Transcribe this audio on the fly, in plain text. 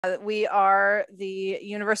We are the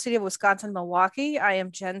University of Wisconsin-Milwaukee. I am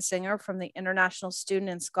Jen Singer from the International Student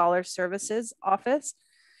and Scholar Services Office.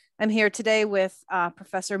 I'm here today with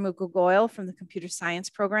Professor Mukul Goyal from the Computer Science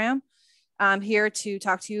program. I'm here to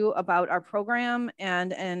talk to you about our program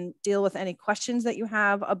and deal with any questions that you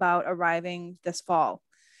have about arriving this fall.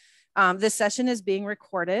 This session is being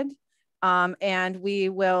recorded and we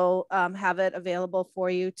will have it available for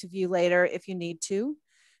you to view later if you need to.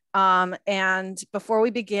 And before we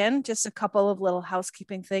begin, just a couple of little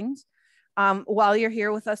housekeeping things. While you're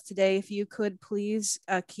here with us today, if you could please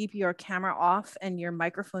keep your camera off and your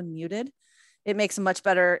microphone muted. It makes a much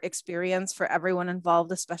better experience for everyone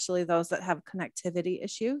involved, especially those that have connectivity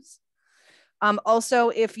issues. Also,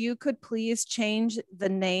 if you could please change the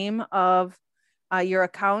name of your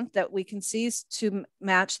account that we can see to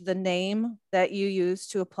match the name that you use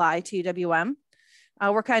to apply to UWM.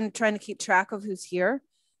 We're kind of trying to keep track of who's here.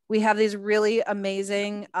 We have these really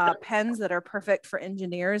amazing pens that are perfect for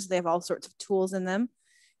engineers. They have all sorts of tools in them.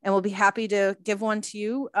 And we'll be happy to give one to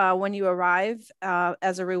you when you arrive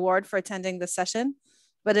as a reward for attending the session.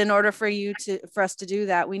 But in order for us to do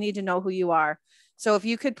that, we need to know who you are. So if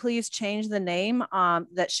you could please change the name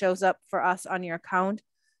that shows up for us on your account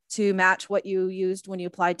to match what you used when you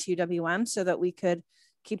applied to UWM so that we could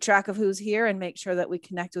keep track of who's here and make sure that we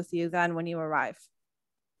connect with you then when you arrive.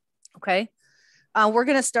 Okay. We're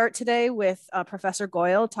going to start today with Professor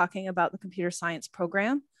Goyal talking about the computer science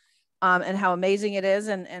program and how amazing it is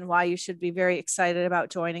and why you should be very excited about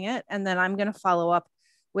joining it. And then I'm going to follow up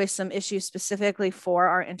with some issues specifically for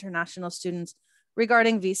our international students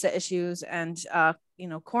regarding visa issues and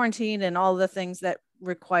quarantine and all the things that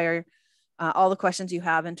require all the questions you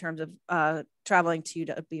have in terms of traveling to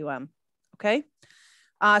UWM. Okay.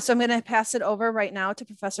 So I'm going to pass it over right now to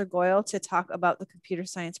Professor Goyal to talk about the computer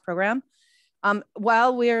science program.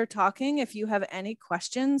 While we're talking, if you have any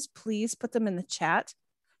questions, please put them in the chat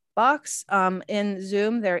box. In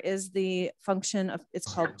Zoom, there is the function of,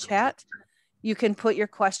 it's called chat. You can put your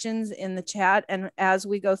questions in the chat, and as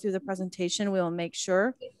we go through the presentation, we will make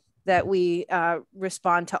sure that we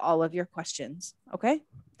respond to all of your questions. Okay,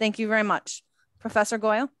 thank you very much. Professor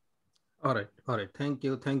Goyal. All right. Thank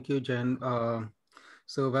you, Jen.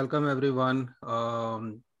 So welcome everyone.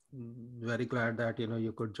 Very glad that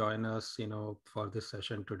you could join us for this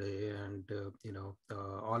session today, and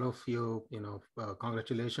all of you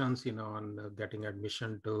congratulations on getting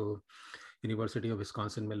admission to University of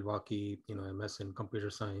Wisconsin-Milwaukee MS in Computer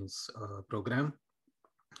Science program.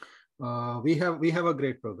 We have a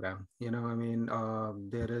great program.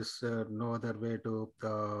 There is no other way to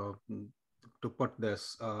put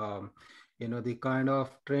this. The kind of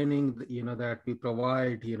training that we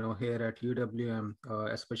provide here at UWM,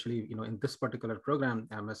 especially in this particular program,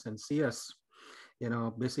 MS and CS,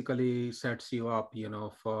 basically sets you up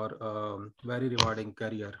for a very rewarding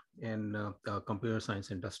career in the computer science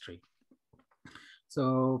industry.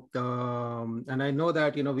 So and I know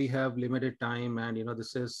that we have limited time, and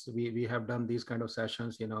we have done these kind of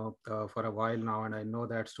sessions for a while now, and I know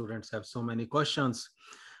that students have so many questions.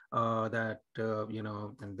 And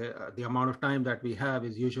the amount of time that we have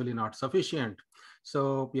is usually not sufficient.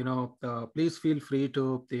 So, please feel free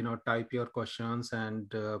to, type your questions,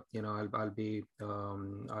 and, I'll be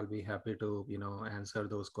happy to, answer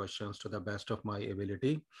those questions to the best of my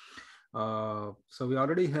ability. So we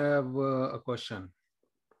already have a question.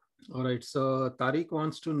 All right. So Tariq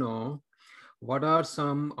wants to know, what are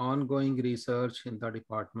some ongoing research in the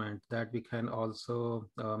department that we can also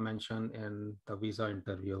mention in the visa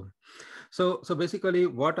interview? So basically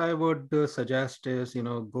what I would suggest is,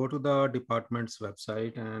 go to the department's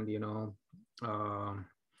website, and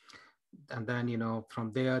then,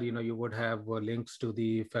 from there, you would have links to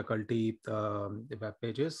the faculty web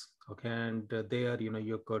pages. Okay. And there,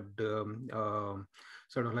 you could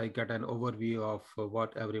sort of like get an overview of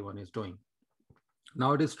what everyone is doing.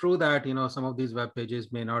 Now, it is true that, some of these web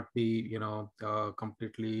pages may not be,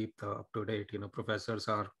 completely up to date. Professors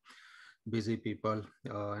are busy people,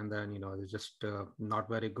 and then, they're just not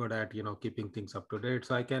very good at, keeping things up to date.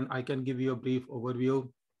 So I can give you a brief overview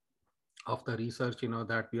of the research,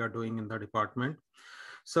 that we are doing in the department.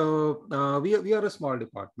 So we are a small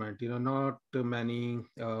department, not many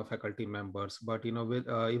faculty members, but, with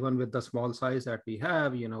even with the small size that we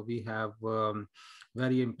have, we have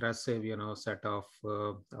very impressive, set of,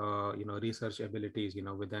 research abilities,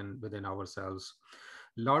 within ourselves.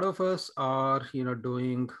 A lot of us are,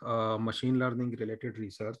 doing machine learning related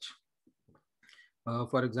research.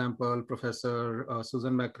 For example, Professor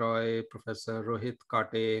Susan McRoy, Professor Rohit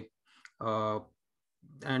Kate,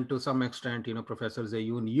 and to some extent, professors they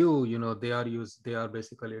are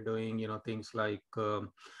basically doing, things like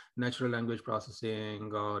natural language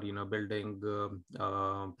processing, or, building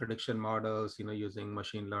prediction models, using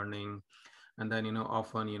machine learning. And then,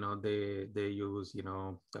 often, they use,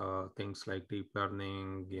 things like deep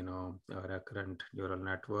learning, recurrent neural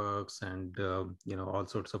networks, and, all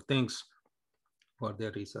sorts of things for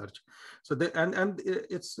their research. So they, and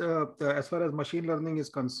it's as far as machine learning is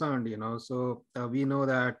concerned, so we know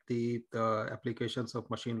that the applications of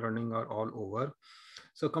machine learning are all over.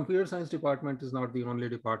 So computer science department is not the only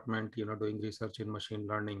department, doing research in machine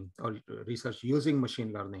learning, or research using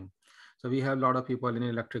machine learning. So we have a lot of people in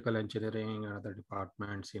electrical engineering and other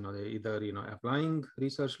departments, they either, applying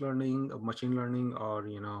research learning of machine learning, or,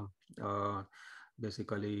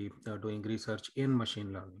 basically doing research in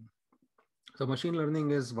machine learning. So machine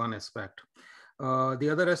learning is one aspect. The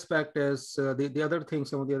other aspect is the other things.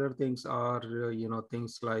 Some of the other things are,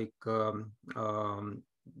 things like,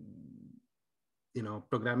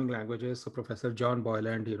 programming languages. So Professor John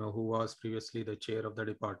Boyland, who was previously the chair of the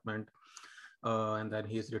department, and then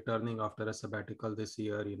he's returning after a sabbatical this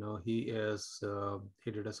year. He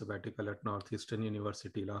did a sabbatical at Northeastern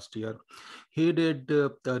University last year. He did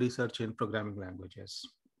the research in programming languages.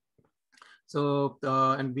 So,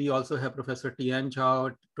 and we also have Professor Tian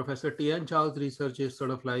Chao. Professor Tian Chao's research is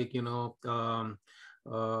sort of like, an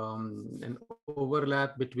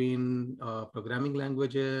overlap between programming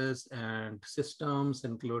languages and systems,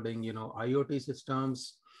 including, IoT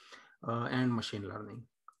systems and machine learning.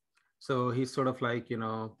 So he's sort of like,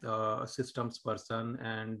 a systems person,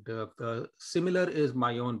 and similar is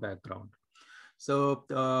my own background. So,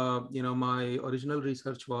 my original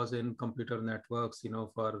research was in computer networks.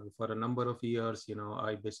 For a number of years,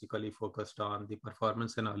 I basically focused on the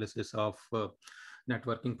performance analysis of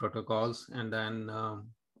networking protocols. And then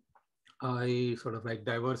I sort of like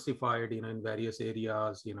diversified, in various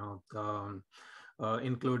areas,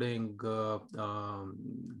 including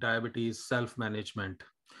diabetes self-management.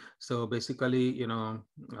 So basically, I'm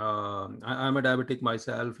a diabetic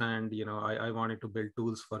myself, and, I wanted to build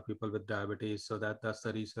tools for people with diabetes. So that's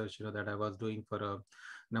the research, that I was doing for a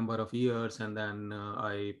number of years. And then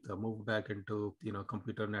I moved back into,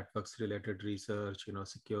 computer networks related research,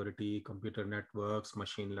 security, computer networks,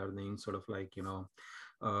 machine learning, sort of like,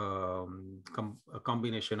 a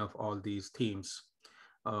combination of all these themes.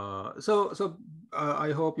 So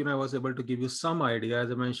I hope, I was able to give you some idea.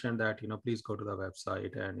 As I mentioned that, please go to the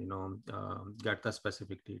website and, get the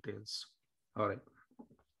specific details. All right.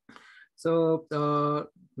 So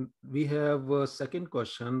we have a second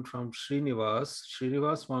question from Srinivas.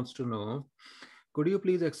 Srinivas wants to know, could you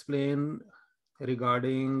please explain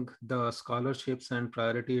regarding the scholarships and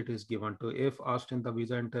priority it is given to? If asked in the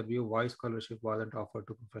visa interview, why scholarship wasn't offered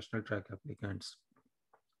to professional track applicants?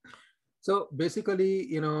 So basically,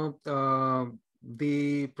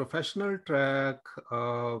 the professional track,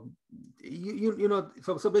 so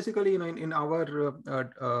basically, in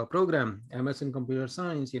our program, MS in Computer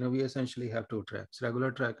Science, we essentially have two tracks: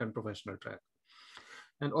 regular track and professional track.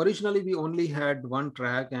 And originally we only had one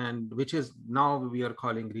track, and which is now we are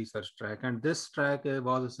calling research track. And this track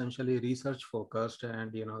was essentially research focused.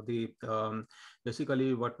 And,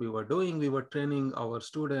 basically what we were doing, we were training our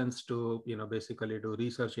students to, basically do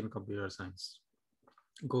research in computer science,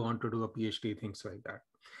 go on to do a PhD, things like that.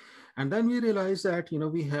 And then we realized that,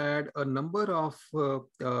 we had a number of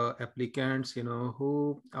applicants,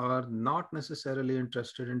 who are not necessarily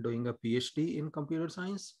interested in doing a PhD in computer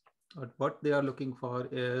science. But what they are looking for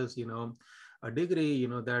is, a degree,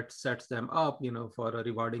 that sets them up, for a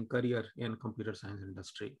rewarding career in computer science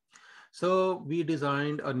industry. So we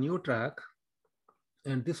designed a new track,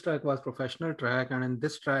 and this track was professional track. And in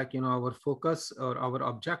this track, our focus or our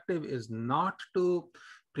objective is not to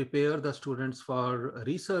prepare the students for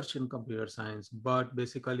research in computer science, but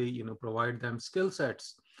basically, provide them skill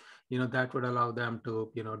sets, that would allow them to,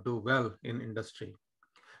 do well in industry.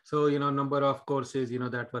 So, number of courses,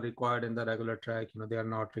 that were required in the regular track, they are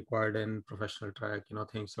not required in professional track,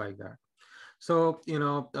 things like that. So,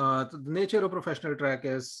 the nature of professional track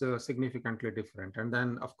is significantly different. And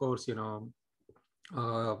then, of course, a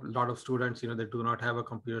lot of students, they do not have a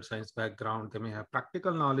computer science background. They may have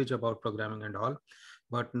practical knowledge about programming and all,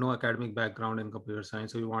 but no academic background in computer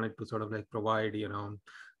science. So we wanted to sort of like provide,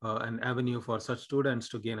 an avenue for such students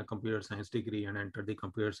to gain a computer science degree and enter the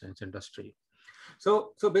computer science industry.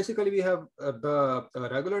 So basically we have the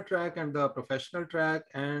regular track and the professional track.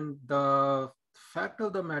 And the fact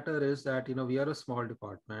of the matter is that, we are a small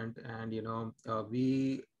department, and,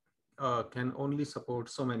 we can only support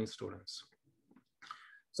so many students.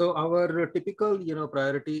 So our typical,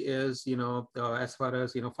 priority is, as far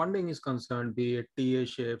as, funding is concerned, be it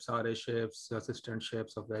TA-ships, RA-ships,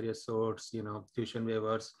 assistantships of various sorts, tuition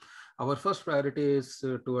waivers. Our first priority is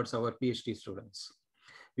towards our PhD students.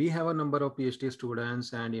 We have a number of PhD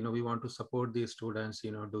students, and, we want to support these students,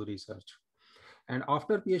 do research. And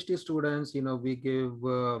after PhD students, we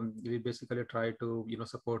basically try to,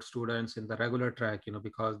 support students in the regular track,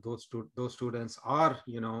 because those students are,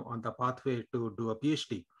 on the pathway to do a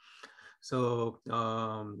PhD. So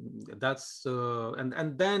that's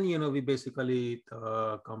and then we basically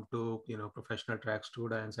come to professional track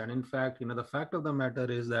students. And in fact, the fact of the matter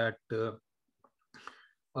is that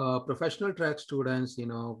professional track students,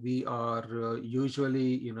 we are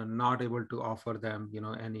usually not able to offer them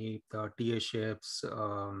any TA-ships,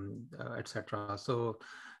 etc. So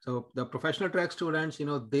the professional track students,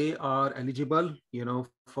 they are eligible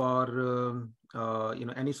for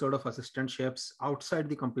any sort of assistantships outside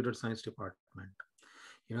the computer science department.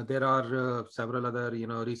 There are several other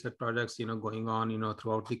research projects going on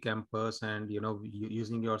throughout the campus, and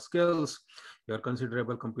using your skills, your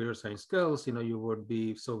considerable computer science skills, you would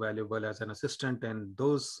be so valuable as an assistant in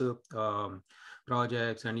those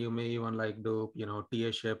projects. And you may even like do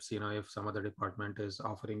TA-ships if some other department is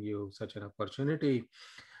offering you such an opportunity.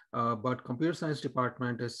 But computer science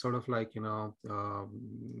department is sort of like,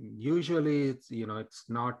 usually it's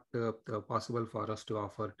not possible for us to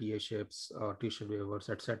offer TA-ships or tuition waivers,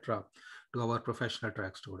 etc. to our professional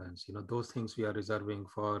track students. Those things we are reserving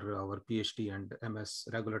for our PhD and MS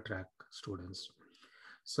regular track students.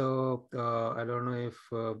 So I don't know if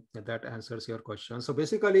that answers your question. So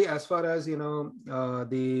basically, as far as,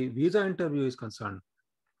 the visa interview is concerned,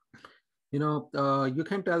 you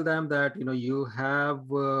can tell them that you have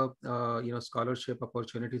scholarship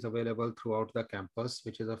opportunities available throughout the campus,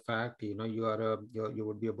 which is a fact. You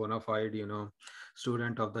would be a bona fide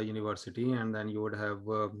student of the university, and then you would have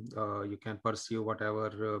you can pursue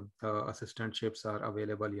whatever assistantships are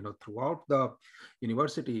available throughout the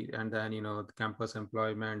university, and then the campus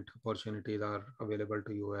employment opportunities are available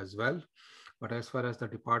to you as well. But as far as the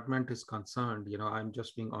department is concerned, I'm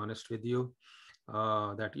just being honest with you.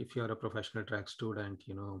 That if you're a professional track student,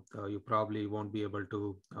 you probably won't be able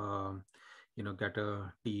to, get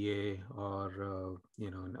a TA or,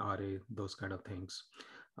 an RA, those kind of things.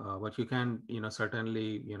 But you can,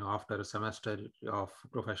 certainly, after a semester of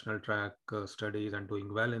professional track studies and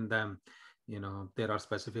doing well in them, there are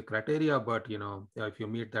specific criteria, but, if you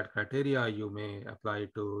meet that criteria, you may apply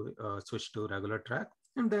to switch to regular track,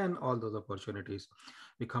 and then all those opportunities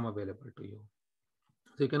become available to you.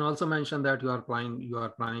 So you can also mention that you are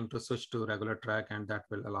planning to switch to regular track, and that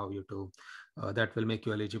will allow you to, that will make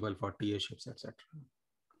you eligible for TA-ships, etc.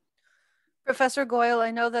 Professor Goyal,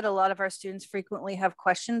 I know that a lot of our students frequently have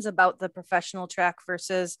questions about the professional track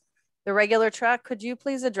versus the regular track. Could you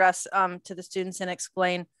please address to the students and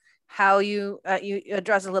explain how you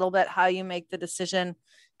address a little bit how you make the decision,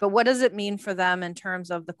 but what does it mean for them in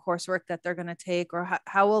terms of the coursework that they're going to take, or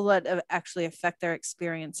how will it actually affect their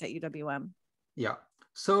experience at UWM? Yeah.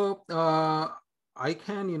 So I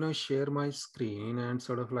can, share my screen and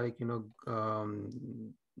sort of like,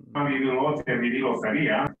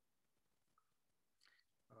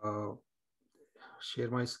 share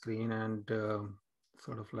my screen and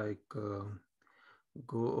sort of like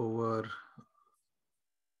go over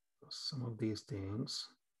some of these things.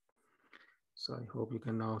 So I hope you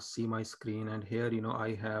can now see my screen, and here,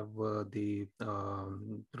 I have the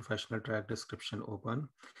professional track description open.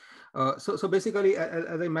 So basically,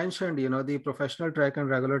 as I mentioned, the professional track and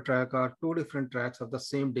regular track are two different tracks of the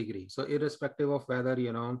same degree. So irrespective of whether,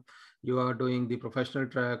 you are doing the professional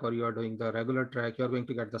track or you are doing the regular track, you're going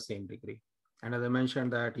to get the same degree. And as I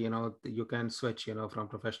mentioned that, you can switch, from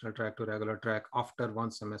professional track to regular track after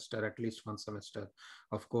one semester, at least one semester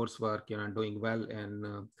of coursework, doing well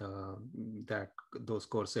in those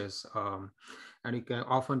courses. And you can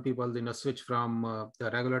often people, switch from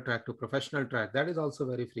the regular track to professional track. That is also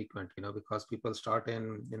very frequent, because people start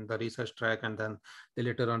in the research track, and then they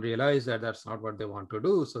later on realize that that's not what they want to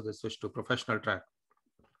do. So they switch to professional track.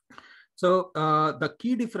 So the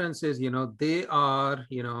key difference is, they are,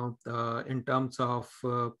 in terms of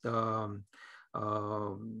the,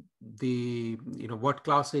 what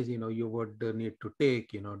classes, you would need to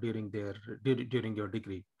take, during your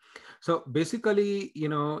degree. So basically,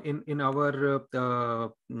 in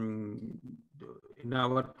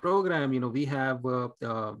our program, we have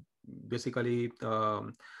basically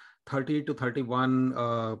 30 to 31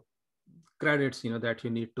 credits, that you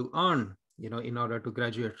need to earn, in order to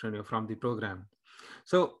graduate from the program.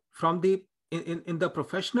 So from the in the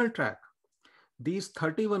professional track, these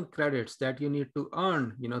 31 credits that you need to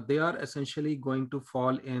earn, they are essentially going to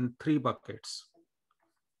fall in 3 buckets.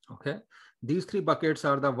 Okay, these 3 buckets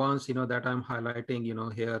are the ones that I'm highlighting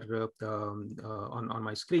here on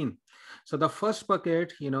my screen. So the first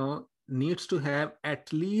bucket needs to have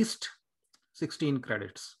at least 16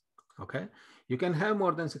 credits. Okay, you can have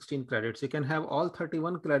more than 16 credits. You can have all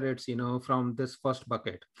 31 credits from this first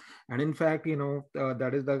bucket. And in fact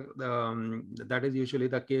that is usually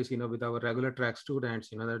the case with our regular track students,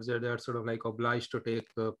 that they're sort of like obliged to take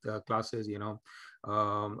classes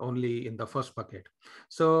only in the first bucket.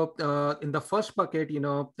 So in the first bucket,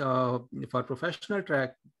 for professional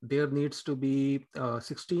track, there needs to be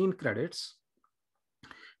 16 credits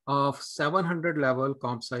of 700 level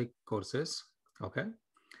comp sci courses. Okay,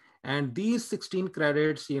 and these 16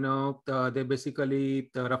 credits, they basically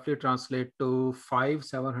roughly translate to 5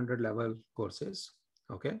 700 level courses.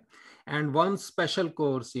 Okay, and one special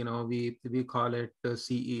course, we call it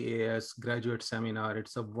CEAS graduate seminar.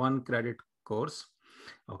 It's a 1 credit course.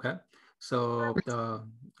 Okay, so that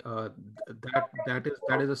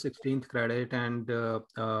is a 16th credit, and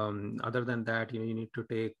other than that, you need to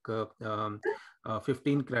take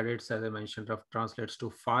 15 credits, as I mentioned, translates to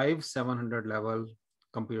 5 700 level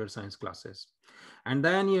computer science classes. And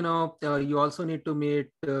then you also need to meet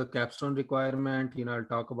capstone requirement. I'll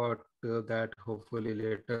talk about that hopefully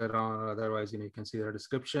later on, otherwise you can see the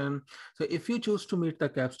description. So if you choose to meet the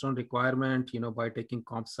capstone requirement by taking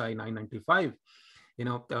comp sci 995,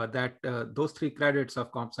 those 3 credits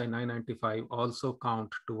of comp sci 995 also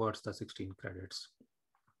count towards the 16 credits.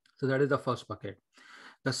 So that is the first bucket.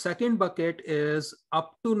 The second bucket is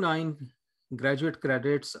up to 9 graduate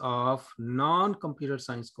credits of non-computer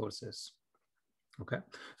science courses. Okay,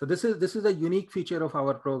 so this is a unique feature of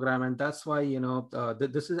our program, and that's why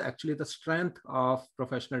this is actually the strength of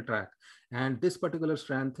professional track, and this particular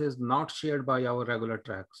strength is not shared by our regular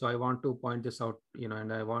track. So I want to point this out,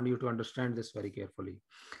 and I want you to understand this very carefully.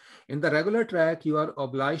 In the regular track, you are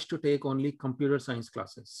obliged to take only computer science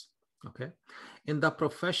classes. Okay, in the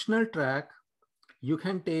professional track, you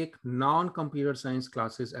can take non-computer science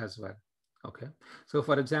classes as well. Okay, so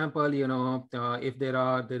for example, if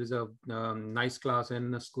there is a nice class in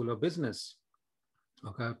the School of Business,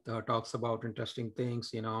 okay, talks about interesting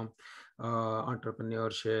things,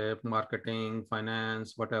 entrepreneurship, marketing,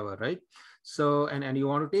 finance, whatever, right? So and you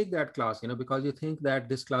want to take that class, because you think that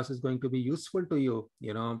this class is going to be useful to you,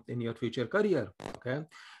 in your future career. Okay,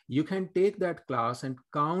 you can take that class and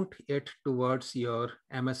count it towards your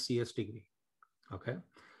MScs degree. Okay,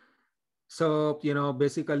 so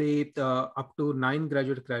basically up to 9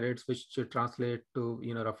 graduate credits, which should translate to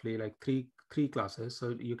roughly like three classes. So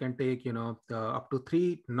you can take up to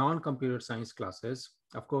 3 non-computer science classes.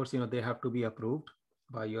 Of course, they have to be approved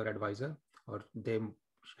by your advisor, or they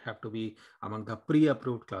have to be among the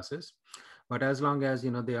pre-approved classes. But as long as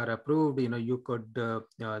they are approved, you could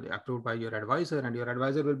approved by your advisor, and your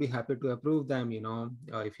advisor will be happy to approve them.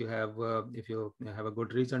 If you have a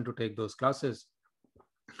good reason to take those classes.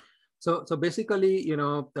 So basically,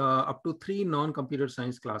 up to 3 non-computer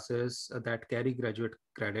science classes that carry graduate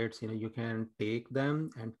credits, you can take them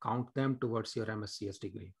and count them towards your MScs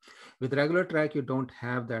degree. With regular track, you don't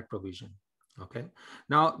have that provision. Okay.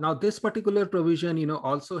 Now this particular provision,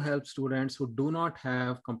 also helps students who do not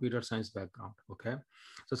have computer science background. Okay.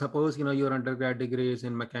 So suppose, your undergrad degree is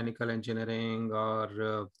in mechanical engineering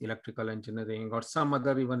or electrical engineering or some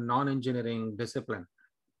other even non-engineering discipline,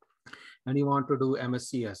 and you want to do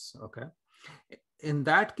MScs. Okay. In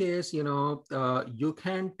that case, you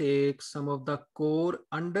can take some of the core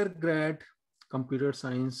undergrad computer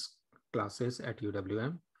science classes at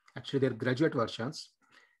UWM, actually they're graduate versions,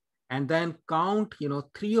 and then count,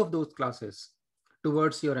 3 of those classes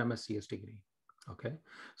towards your MScs degree. Okay.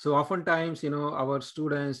 So oftentimes, our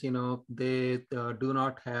students, they do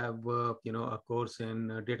not have, a course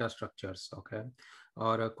in data structures. Okay.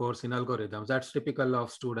 Or a course in algorithms. That's typical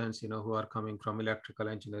of students, who are coming from electrical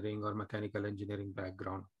engineering or mechanical engineering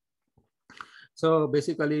background. So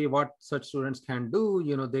basically what such students can do,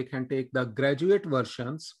 they can take the graduate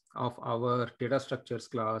versions of our data structures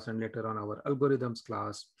class and later on our algorithms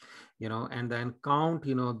class, and then count,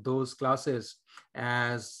 those classes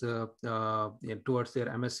as towards their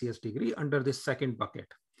MScs degree under this second bucket.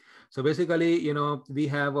 So basically, we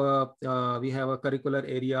have a curricular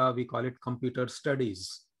area, we call it computer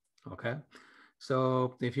studies. Okay.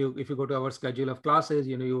 So if you go to our schedule of classes,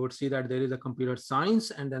 you would see that there is a computer science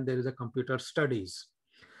and then there is a computer studies.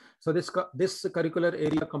 So this curricular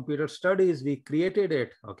area, computer studies, we created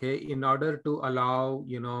it, okay, in order to allow,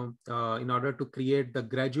 in order to create the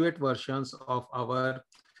graduate versions of our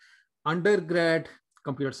undergrad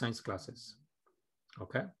computer science classes.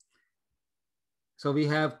 okay? So we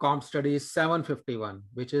have Comp Studies 751,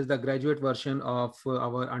 which is the graduate version of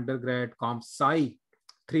our undergrad Comp Sci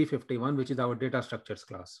 351, which is our data structures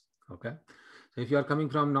class, okay? So if you are coming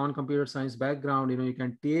from non-computer science background, you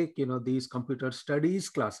can take, these computer studies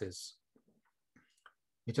classes,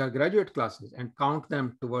 which are graduate classes, and count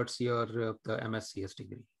them towards your the MScs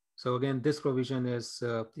degree. So again, this provision is,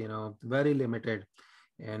 very limited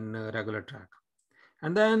in regular track.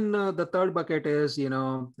 And then the third bucket is,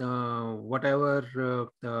 whatever,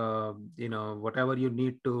 whatever you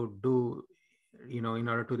need to do, in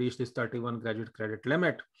order to reach this 31 graduate credit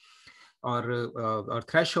limit or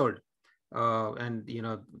threshold, and,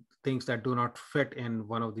 things that do not fit in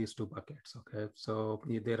one of these two buckets. Okay. So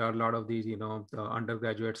there are a lot of these,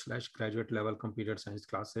 undergraduate / graduate level computer science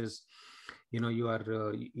classes. You are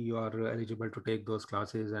eligible to take those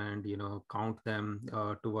classes and, count them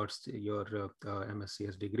towards your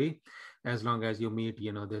MScs degree, as long as you meet,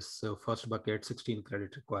 this first bucket 16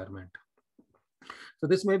 credit requirement. So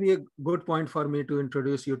this may be a good point for me to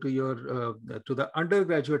introduce you to your to the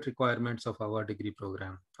undergraduate requirements of our degree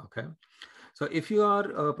program. Okay. So if you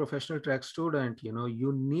are a professional track student,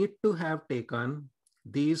 you need to have taken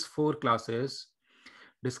these 4 classes: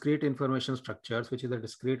 discrete information structures, which is a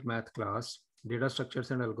discrete math class; data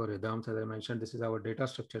structures and algorithms. As I mentioned, this is our data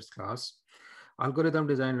structures class; algorithm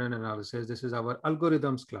design and analysis, this is our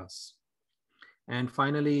algorithms class; and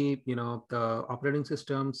finally, the operating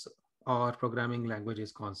systems or programming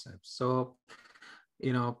languages concepts. So,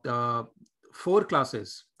 4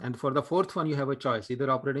 classes, and for the 4th one, you have a choice,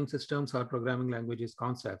 either operating systems or programming languages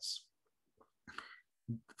concepts.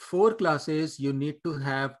 4 classes you need to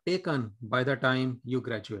have taken by the time you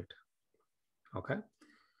graduate. Okay.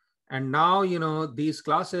 And now, these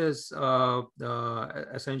classes,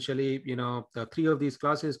 essentially, the 3 of these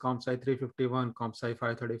classes, Comp Sci 351, Comp Sci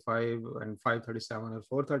 535, and 537 or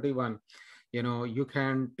 431, you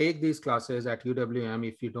can take these classes at UWM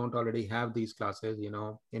if you don't already have these classes,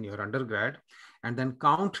 in your undergrad, and then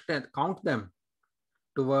count them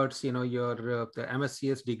towards, your the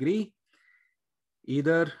MScs degree,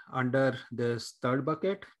 either under this 3rd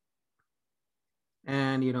bucket,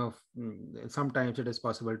 and, sometimes it is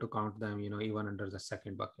possible to count them, even under the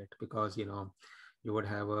 2nd bucket, because, you would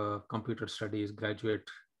have a computer studies graduate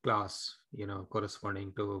class,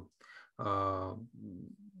 corresponding to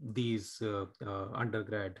these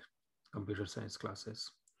undergrad computer science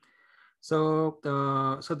classes. So,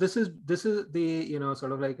 so this is the,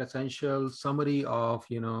 sort of like essential summary of,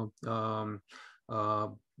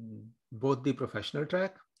 both the professional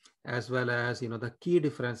track as well as, the key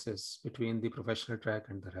differences between the professional track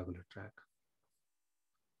and the regular track.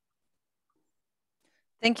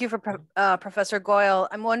 Thank you for Professor Goyal.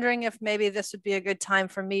 I'm wondering if maybe this would be a good time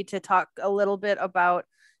for me to talk a little bit about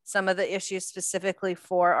some of the issues specifically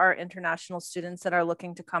for our international students that are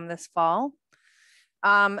looking to come this fall.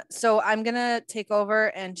 So I'm going to take over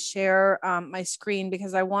and share my screen,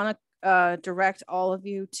 because I want to direct all of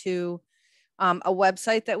you to a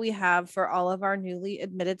website that we have for all of our newly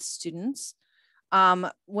admitted students.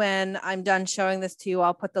 When I'm done showing this to you,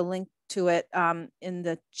 I'll put the link to it in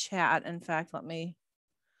the chat. In fact, let me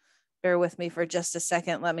bear with me for just a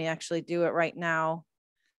second. Let me actually do it right now.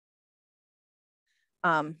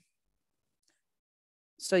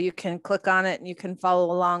 So you can click on it and you can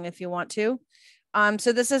follow along if you want to.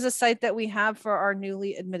 So this is a site that we have for our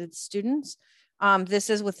newly admitted students. This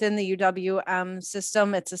is within the UWM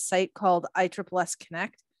system. It's a site called ISSS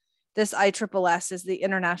Connect. This ISSS is the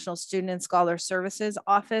International Student and Scholar Services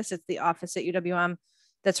Office. It's the office at UWM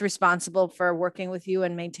that's responsible for working with you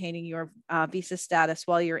and maintaining your visa status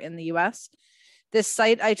while you're in the US. This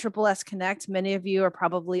site, ISSS Connect, many of you are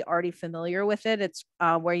probably already familiar with it. It's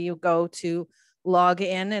where you go to log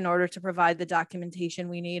in order to provide the documentation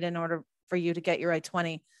we need in order for you to get your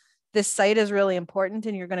I-20. This site is really important,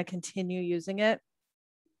 and you're going to continue using it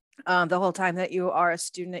the whole time that you are a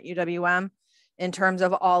student at UWM in terms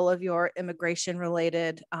of all of your immigration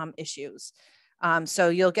related issues. So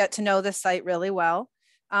you'll get to know this site really well.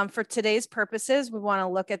 For today's purposes, we want to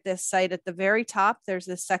look at this site. At the very top, there's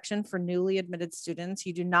this section for newly admitted students.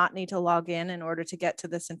 You do not need to log in order to get to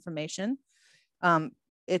this information.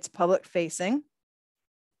 It's public facing.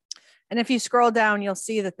 And if you scroll down, you'll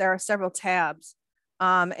see that there are several tabs.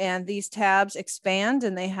 And these tabs expand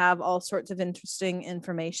and they have all sorts of interesting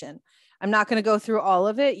information. I'm not going to go through all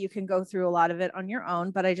of it. You can go through a lot of it on your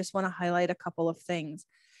own, but I just want to highlight a couple of things.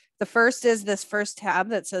 The first is this first tab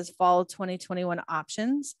that says Fall 2021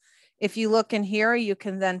 Options. If you look in here, you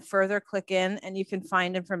can then further click in and you can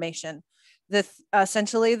find information.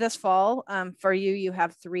 Essentially this fall, for you, you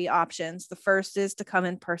have 3 options. The first is to come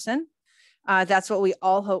in person. That's what we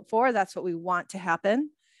all hope for. That's what we want to happen.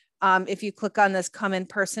 If you click on this come in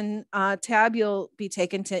person tab, you'll be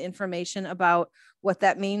taken to information about what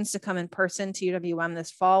that means to come in person to UWM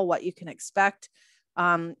this fall, what you can expect,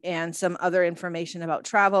 and some other information about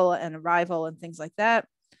travel and arrival and things like that.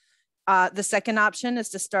 The second option is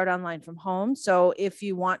to start online from home. So if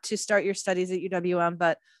you want to start your studies at UWM,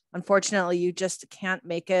 but unfortunately you just can't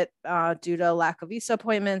make it due to lack of visa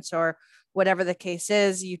appointments or whatever the case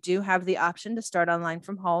is, you do have the option to start online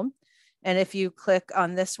from home. And if you click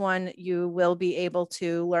on this one, you will be able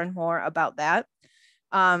to learn more about that.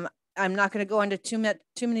 I'm not going to go into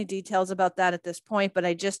too many details about that at this point, but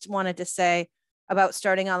I just wanted to say about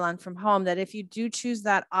starting online from home that if you do choose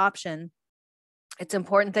that option, it's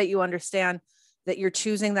important that you understand that you're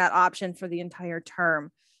choosing that option for the entire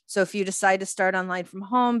term. So if you decide to start online from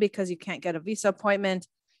home because you can't get a visa appointment,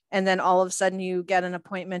 and then all of a sudden you get an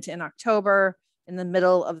appointment in October in the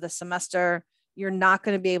middle of the semester, you're not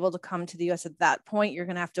going to be able to come to the US at that point. You're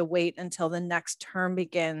going to have to wait until the next term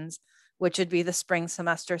begins, which would be the spring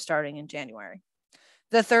semester starting in January.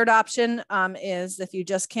 The third option is if you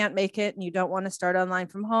just can't make it and you don't want to start online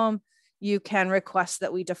from home, you can request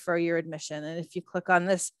that we defer your admission. And if you click on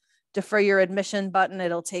this defer your admission button,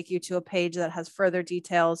 it'll take you to a page that has further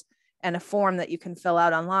details and a form that you can fill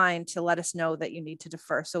out online to let us know that you need to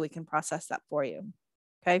defer so we can process that for you.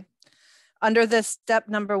 Okay. Under this step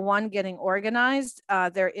number 1, getting organized,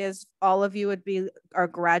 there is, all of you would be our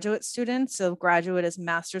graduate students. So graduate is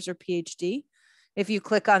master's or PhD. If you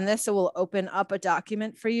click on this, it will open up a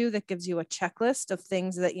document for you that gives you a checklist of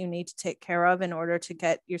things that you need to take care of in order to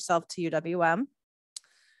get yourself to UWM.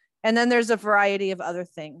 And then there's a variety of other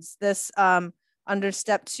things. This under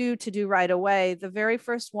step 2 to do right away, the very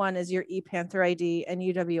first one is your ePanther ID and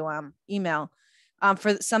UWM email.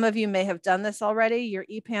 For some of you may have done this already. Your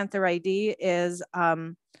ePanther ID is a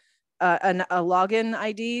login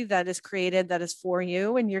ID that is created that is for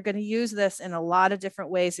you, and you're going to use this in a lot of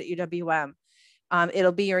different ways at UWM.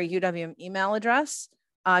 It'll be your UWM email address.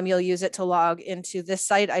 You'll use it to log into this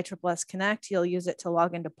site, ISSS Connect. You'll use it to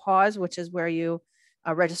log into Pause, which is where you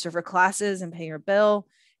register for classes and pay your bill.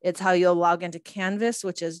 It's how you'll log into Canvas,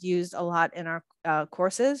 which is used a lot in our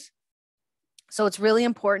courses. So it's really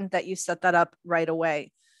important that you set that up right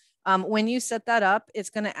away. When you set that up, it's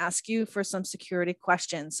going to ask you for some security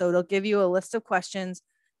questions. So it'll give you a list of questions.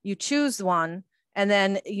 You choose one, and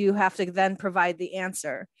then you have to then provide the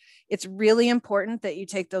answer. It's really important that you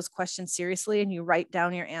take those questions seriously and you write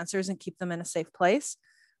down your answers and keep them in a safe place.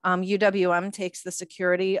 UWM takes the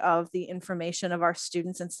security of the information of our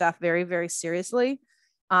students and staff very, very seriously.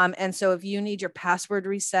 And so if you need your password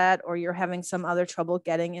reset or you're having some other trouble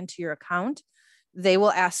getting into your account, they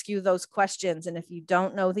will ask you those questions. And if you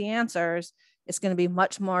don't know the answers, it's going to be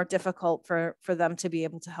much more difficult for them to be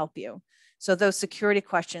able to help you. So those security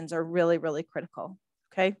questions are really, really critical.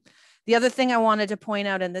 Okay. The other thing I wanted to point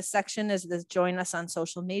out in this section is this join us on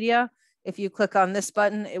social media. If you click on this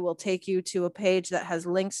button, it will take you to a page that has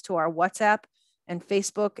links to our WhatsApp and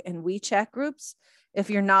Facebook and WeChat groups. If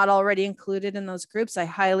you're not already included in those groups, I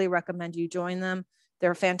highly recommend you join them.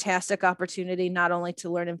 They're a fantastic opportunity, not only to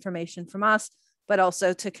learn information from us, but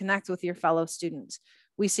also to connect with your fellow students.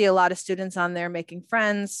 We see a lot of students on there making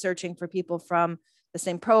friends, searching for people from the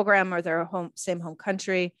same program or their same home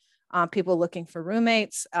country, people looking for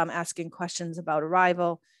roommates, asking questions about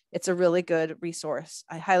arrival. It's a really good resource.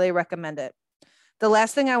 I highly recommend it. The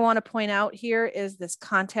last thing I want to point out here is this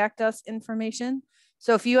contact us information.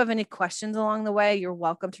 So if you have any questions along the way, you're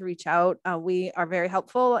welcome to reach out. We are very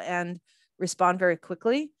helpful and respond very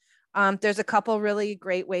quickly. There's a couple really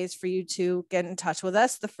great ways for you to get in touch with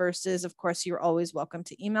us. The first is, of course, you're always welcome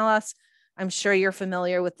to email us. I'm sure you're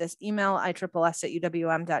familiar with this email,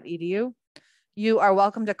 ISSS@uwm.edu. You are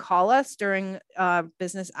welcome to call us during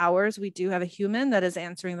business hours. We do have a human that is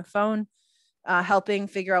answering the phone, helping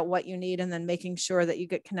figure out what you need, and then making sure that you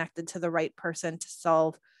get connected to the right person to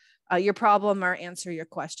solve your problem or answer your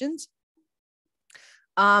questions.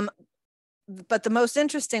 But the most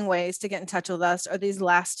interesting ways to get in touch with us are these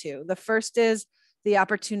last two. The first is the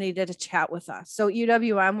opportunity to chat with us. So at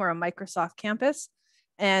UWM, we're a Microsoft campus.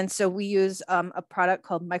 And so we use a product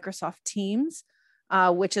called Microsoft Teams,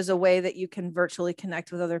 which is a way that you can virtually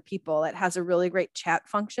connect with other people. It has a really great chat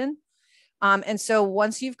function. And so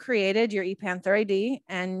once you've created your ePanther ID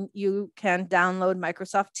and you can download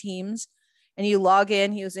Microsoft Teams and you log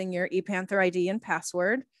in using your ePanther ID and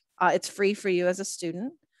password, it's free for you as a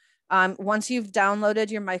student. Once you've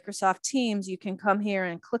downloaded your Microsoft Teams, you can come here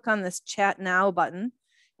and click on this Chat Now button,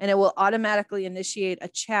 and it will automatically initiate a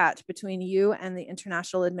chat between you and the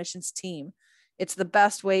international admissions team. It's the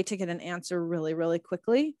best way to get an answer really, really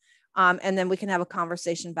quickly. And then we can have a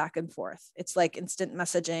conversation back and forth. It's like instant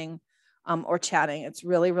messaging or chatting. It's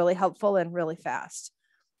really, really helpful and really fast.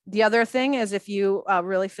 The other thing is if you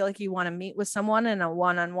really feel like you want to meet with someone in a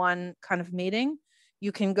one-on-one kind of meeting,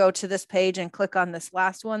 you can go to this page and click on this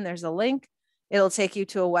last one. There's a link. It'll take you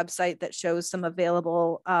to a website that shows some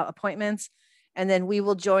available appointments. And then we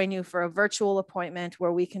will join you for a virtual appointment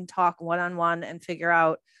where we can talk one-on-one and figure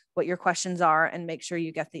out what your questions are and make sure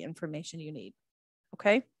you get the information you need.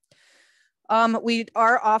 Okay. We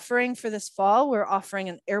are offering for this fall, we're offering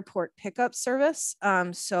an airport pickup service.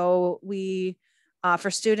 So we,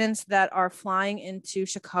 for students that are flying into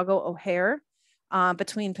Chicago O'Hare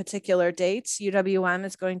between particular dates, UWM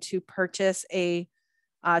is going to purchase a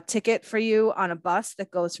ticket for you on a bus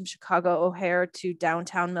that goes from Chicago O'Hare to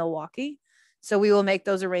downtown Milwaukee. So we will make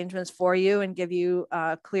those arrangements for you and give you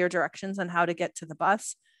clear directions on how to get to the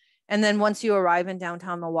bus. And then once you arrive in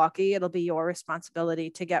downtown Milwaukee, it'll be your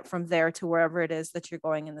responsibility to get from there to wherever it is that you're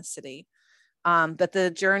going in the city. But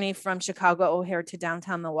the journey from Chicago O'Hare to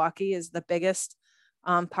downtown Milwaukee is the biggest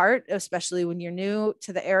part, especially when you're new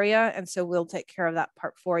to the area. And so we'll take care of that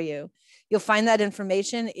part for you. You'll find that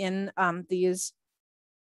information in on this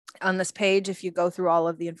page. If you go through all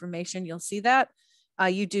of the information, you'll see that.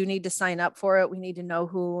 You do need to sign up for it. We need to know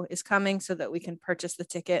who is coming so that we can purchase the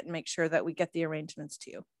ticket and make sure that we get the arrangements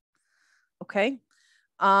to you. Okay.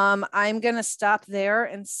 I'm going to stop there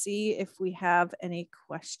and see if we have any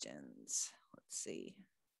questions. Let's see.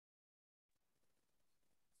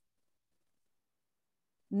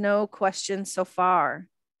 No questions so far.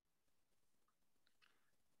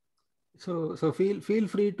 So feel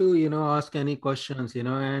free to ask any questions,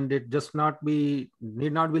 and it just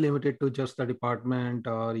need not be limited to just the department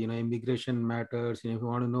or immigration matters. If you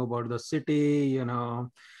want to know about the city,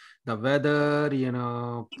 the weather,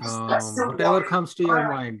 whatever comes to your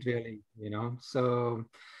mind, really, So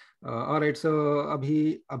all right. So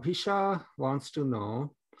Abhisha wants to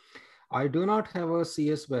know, I do not have a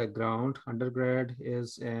CS background. Undergrad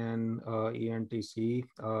is an ENTC.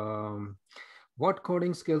 What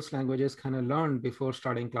coding skills languages can I learn before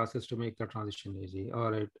starting classes to make the transition easy? All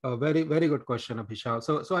right, a very, very good question, Abhisha.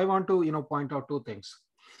 So I want to point out two things.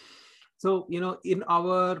 So in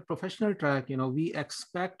our professional track, we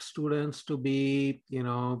expect students to be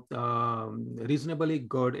reasonably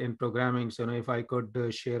good in programming. So if I could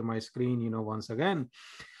share my screen once again,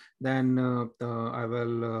 then I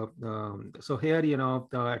will. So here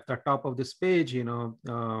at the top of this page,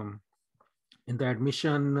 in the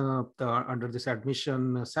admission, under this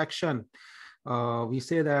admission section, we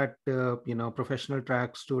say that professional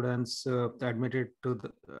track students admitted to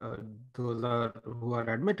those who are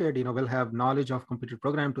admitted will have knowledge of computer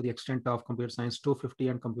program to the extent of computer science 250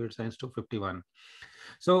 and computer science 251.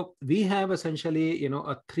 So we have essentially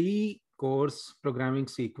a 3-course programming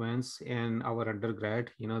sequence in our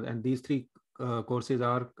undergrad, and these 3 courses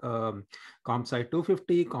are CompSci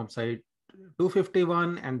 250, CompSci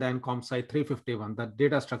 251, and then CompSci 351, the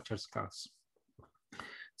data structures class.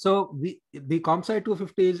 So the CompSci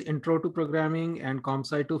 250 is intro to programming, and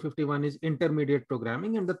CompSci 251 is intermediate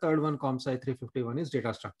programming, and the third one, CompSci 351, is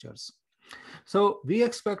data structures. So we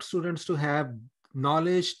expect students to have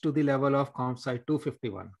knowledge to the level of CompSci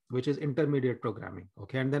 251, which is intermediate programming.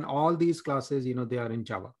 Okay, and then all these classes, they are in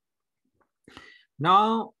Java.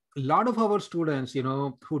 Now, a lot of our students,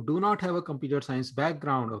 who do not have a computer science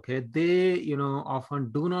background, okay, they,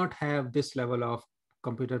 often do not have this level of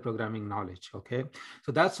computer programming knowledge. Okay,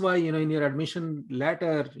 so that's why, in your admission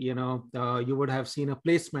letter, you would have seen a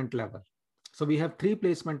placement level. So we have 3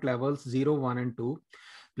 placement levels, 0, 1, and 2.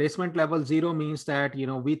 Placement level 0 means that,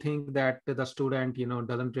 we think that the student,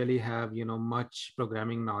 doesn't really have, much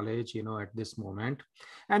programming knowledge, at this moment.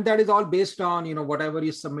 And that is all based on, whatever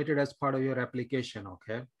is submitted as part of your application.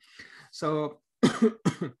 Okay. So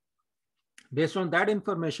based on that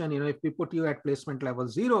information, if we put you at placement level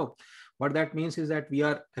 0, what that means is that we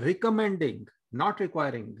are recommending, not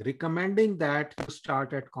requiring, recommending that you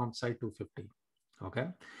start at CompSci 250. Okay.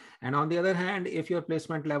 And on the other hand, if your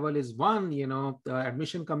placement level is 1, the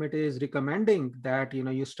admission committee is recommending that,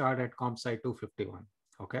 you start at CompSci 251.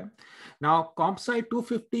 Okay. Now, CompSci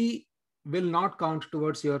 250 will not count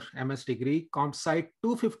towards your MS degree. CompSci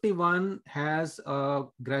 251 has a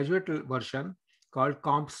graduate version called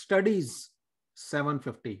Comp Studies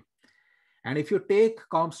 750. And if you take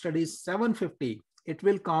Comp Studies 750, it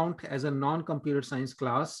will count as a non-computer science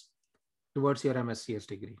class towards your MScs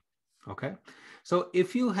degree. Okay, so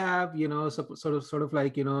if you have, sort of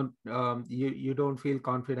like, you don't feel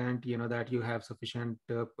confident, that you have sufficient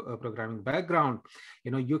programming background,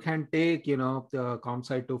 you can take, the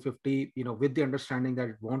CompSci 250, with the understanding that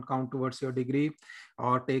it won't count towards your degree,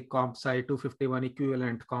 or take CompSci 251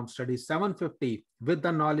 equivalent Comp Studies 750 with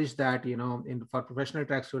the knowledge that, for professional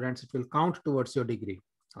track students, it will count towards your degree.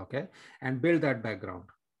 Okay, and build that background.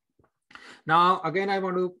 Now, again, I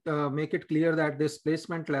want to make it clear that this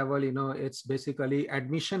placement level, it's basically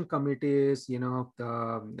admission committee's,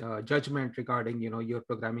 judgment regarding, your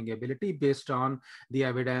programming ability based on the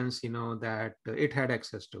evidence, that it had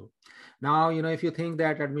access to. Now, if you think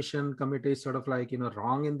that admission committee is sort of like,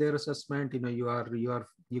 wrong in their assessment,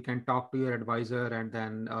 you can talk to your advisor and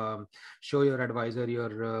then show your advisor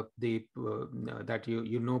that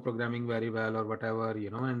you know programming very well or whatever,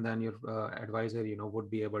 and then your advisor, would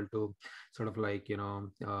be able to sort of like,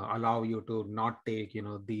 allow you to not take,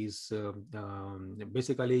 these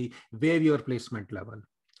basically waive your placement level.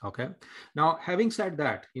 Okay. Now, having said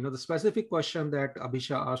that, the specific question that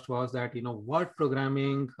Abhisha asked was that, what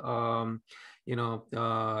programming,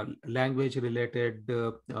 language related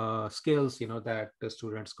skills, that the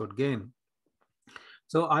students could gain.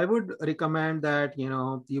 So I would recommend that,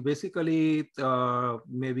 you basically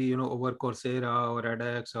maybe, over Coursera or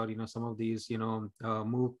edX or, some of these,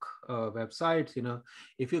 MOOC websites,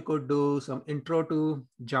 if you could do some intro to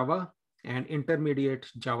Java and intermediate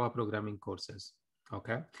Java programming courses.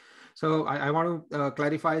 Okay. So I want to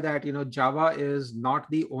clarify that, Java is not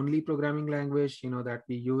the only programming language, that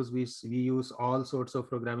we use. We use all sorts of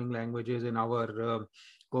programming languages in our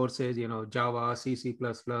courses, Java, C++,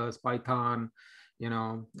 Python,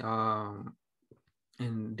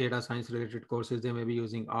 in data science related courses, they may be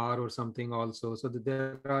using R or something also. So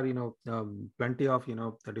there are, plenty of,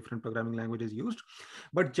 the different programming languages used,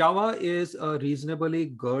 but Java is a reasonably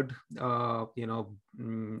good,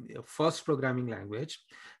 first programming language.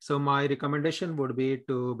 So my recommendation would be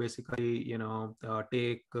to basically,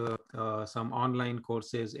 take some online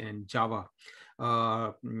courses in Java,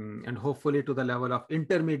 and hopefully to the level of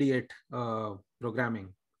intermediate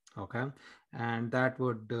programming. Okay, and that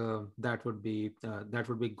would be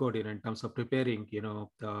good in terms of preparing,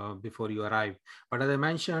 before you arrive. But as I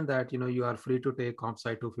mentioned that, you are free to take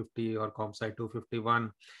CompSci 250 or CompSci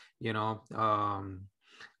 251,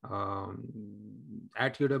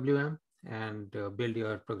 at UWM, and build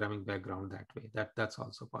your programming background that way. That's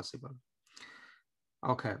also possible.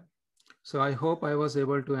 Okay. So I hope I was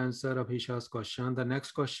able to answer Abhisha's question. The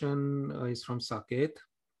next question is from Saket.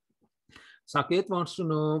 Saket wants to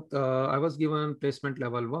know, I was given placement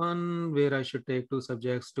level 1 where I should take 2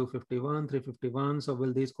 subjects, 251, 351. So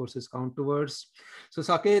will these courses count towards? So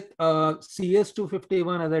Saket, CS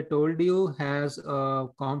 251, as I told you, has a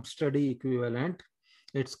comp study equivalent.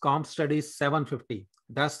 It's comp studies 750.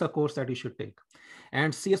 That's the course that you should take.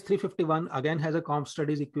 And CS 351 again has a comp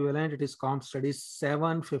studies equivalent. It is comp studies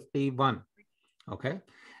 751. Okay.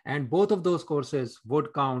 And both of those courses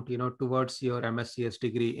would count, towards your MScs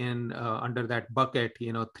degree in under that bucket,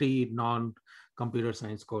 3 non-computer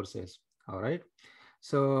science courses. All right.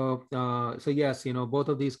 So, so yes, both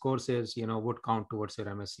of these courses, would count towards your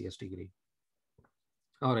MScs degree.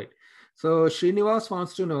 All right. So Srinivas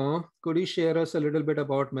wants to know, could you share us a little bit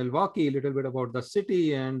about Milwaukee, a little bit about the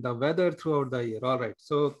city and the weather throughout the year? All right.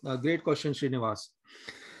 So great question, Srinivas.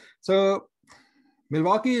 So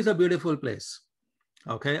Milwaukee is a beautiful place.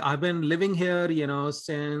 Okay, I've been living here,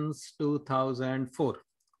 since 2004.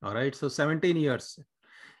 All right, so 17 years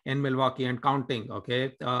in Milwaukee and counting.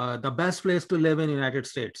 Okay, the best place to live in United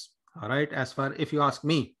States. All right, as far if you ask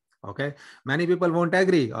me. Okay, many people won't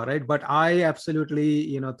agree. All right, but I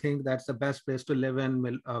absolutely, think that's the best place to live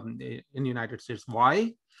in United States.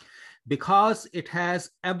 Why? Because it has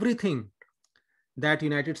everything that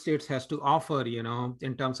United States has to offer,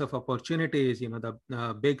 in terms of opportunities,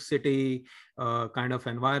 the big city kind of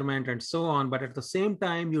environment and so on. But at the same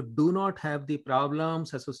time, you do not have the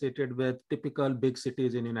problems associated with typical big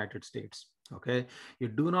cities in United States. Okay, you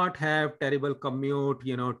do not have terrible commute,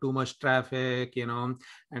 too much traffic, and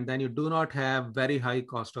then you do not have very high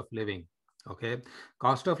cost of living. Okay,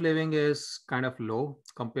 cost of living is kind of low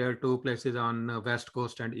compared to places on West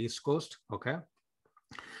Coast and East Coast. Okay.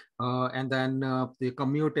 And then the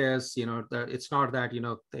commute is, it's not that,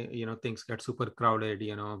 things get super crowded,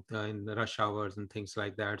 in the rush hours and things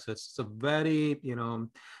like that. So it's a very,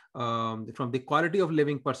 from the quality of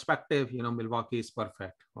living perspective, Milwaukee is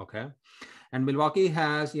perfect. Okay. And Milwaukee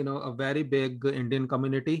has, a very big Indian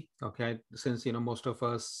community. Okay. Since, most of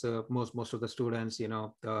us, most of the students,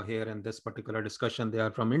 here in this particular discussion, they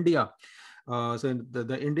are from India. So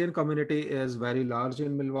the Indian community is very large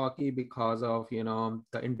in Milwaukee because of,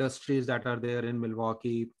 the industries that are there in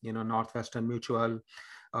Milwaukee, Northwestern Mutual,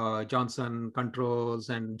 Johnson Controls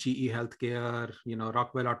and GE Healthcare,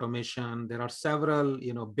 Rockwell Automation. There are several,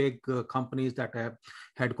 big companies that have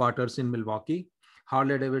headquarters in Milwaukee,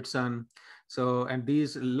 Harley Davidson. So, and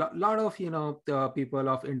these lot of, people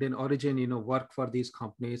of Indian origin, work for these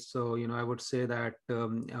companies. So, I would say that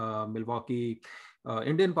Milwaukee,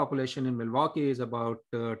 Indian population in Milwaukee is about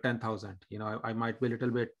 10,000. I might be a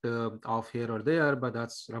little bit off here or there, but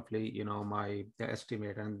that's roughly, my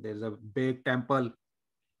estimate. And there's a big temple,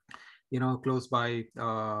 close by,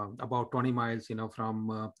 about 20 miles,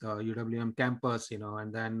 from UWM campus,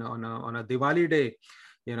 and then on a Diwali day,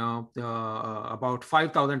 about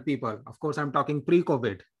 5,000 people. Of course, I'm talking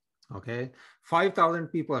pre-COVID. Okay, 5,000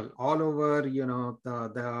 people all over,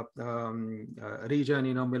 the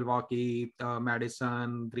region, Milwaukee,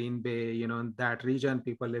 Madison, Green Bay, in that region,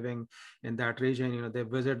 people living in that region, they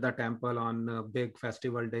visit the temple on big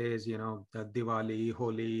festival days, the Diwali,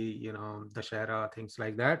 Holi, Dashera, things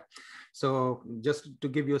like that. So just to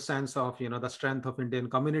give you a sense of, the strength of Indian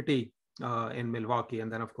community in Milwaukee, and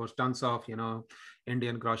then of course, tons of,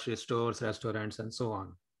 Indian grocery stores, restaurants, and so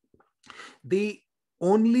on. The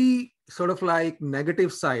only sort of like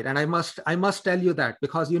negative side, and I must tell you that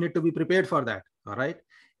because you need to be prepared for that, all right,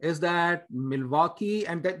 is that Milwaukee,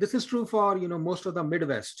 and that this is true for, most of the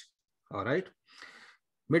Midwest, all right.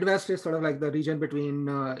 Midwest is sort of like the region between,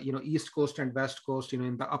 East Coast and West Coast,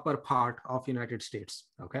 in the upper part of United States,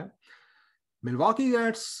 okay. Milwaukee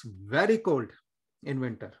gets very cold in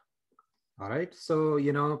winter. All right. So,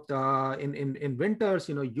 in winters,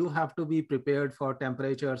 you have to be prepared for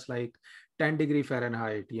temperatures like 10 degree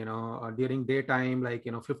Fahrenheit, during daytime, like,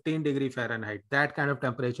 15 degree Fahrenheit, that kind of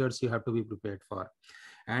temperatures you have to be prepared for.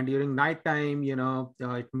 And during nighttime,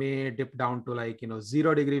 it may dip down to like,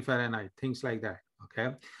 0 degree Fahrenheit, things like that.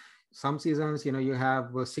 Okay. Some seasons, you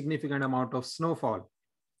have a significant amount of snowfall.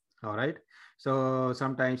 All right. So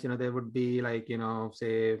sometimes, there would be like,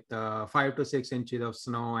 say 5 to 6 inches of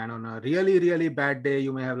snow. And on a really, really bad day,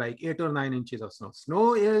 you may have like 8 or 9 inches of snow.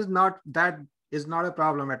 Snow is not a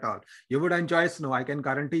problem at all. You would enjoy snow. I can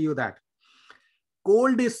guarantee you that.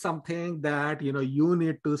 Cold is something that, you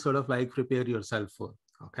need to sort of like prepare yourself for.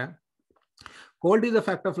 Okay. Cold is a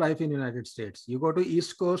fact of life in United States. You go to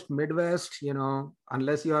East Coast, Midwest,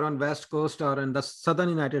 unless you are on West Coast or in the Southern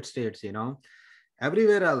United States,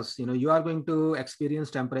 everywhere else, you are going to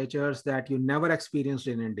experience temperatures that you never experienced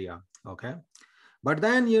in India. Okay. But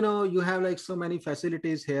then, you have like so many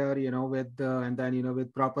facilities here, with, and then,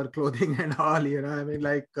 with proper clothing and all, I mean,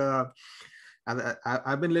 like,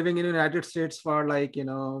 I've been living in the United States for like,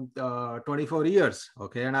 24 years.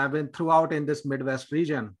 Okay. And I've been throughout in this Midwest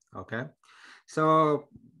region. Okay. So,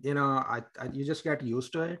 you just get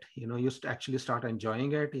used to it, you actually start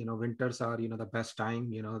enjoying it. Winters are, the best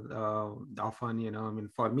time, often, I mean,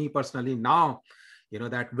 for me personally now,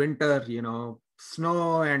 that winter,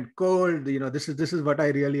 snow and cold, this is what I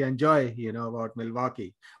really enjoy, about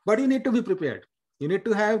Milwaukee. But you need to be prepared. You need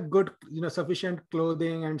to have good, sufficient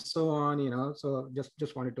clothing and so on, so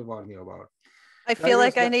just wanted to warn you about. I feel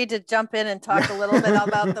like I need to jump in and talk a little bit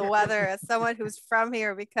about the weather as someone who's from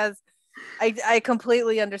here, because I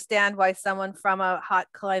completely understand why someone from a hot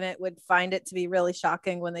climate would find it to be really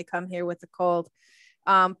shocking when they come here with the cold.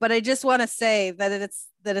 But I just want to say that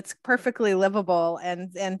it's perfectly livable,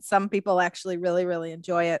 and some people actually really, really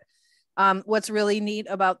enjoy it. What's really neat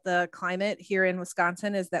about the climate here in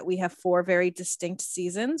Wisconsin is that we have 4 very distinct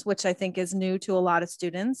seasons, which I think is new to a lot of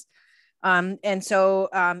students. And so,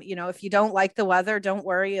 if you don't like the weather, don't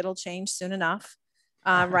worry, it'll change soon enough.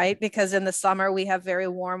 Right? Because in the summer we have very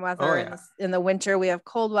warm weather. Oh, yeah. In the winter we have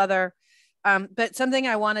cold weather. But something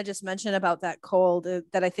I want to just mention about that cold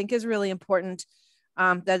that I think is really important,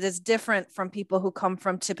 that is different from people who come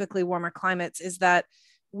from typically warmer climates, is that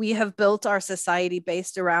we have built our society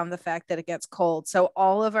based around the fact that it gets cold. So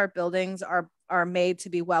all of our buildings are made to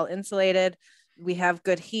be well insulated. We have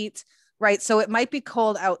good heat. Right. So it might be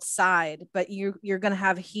cold outside, but you're going to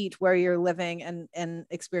have heat where you're living and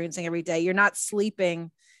experiencing every day. You're not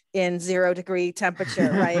sleeping in 0 degree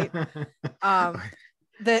temperature. Right.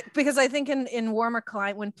 Because I think in warmer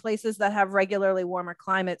climate, when places that have regularly warmer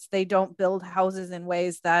climates, they don't build houses in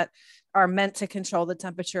ways that are meant to control the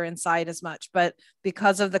temperature inside as much. But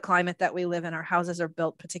because of the climate that we live in, our houses are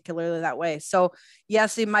built particularly that way. So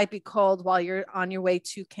yes, it might be cold while you're on your way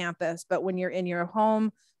to campus, but when you're in your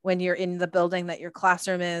home, when you're in the building that your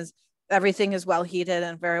classroom is, everything is well heated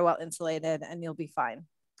and very well insulated, and you'll be fine.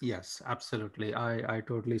 Yes, absolutely. I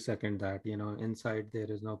totally second that. Inside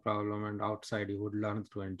there is no problem, and outside you would learn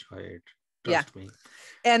to enjoy it. Trust me.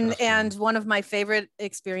 And one of my favorite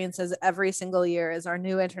experiences every single year is our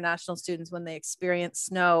new international students when they experience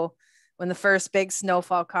snow, when the first big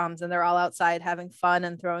snowfall comes and they're all outside having fun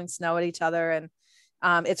and throwing snow at each other. And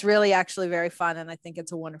it's really actually very fun. And I think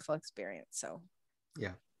it's a wonderful experience. So,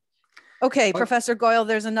 yeah. Okay, Professor Goyal,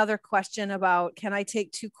 there's another question about, can I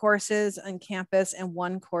take 2 courses on campus and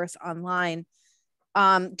 1 course online?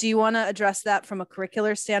 Do you want to address that from a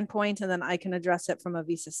curricular standpoint, and then I can address it from a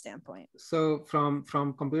visa standpoint? So from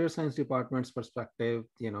computer science department's perspective,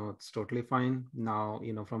 it's totally fine. Now,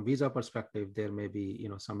 from visa perspective, there may be,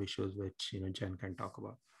 some issues which, Jen can talk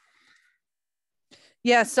about.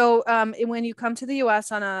 Yeah, so when you come to the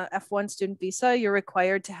US on a F1 student visa, you're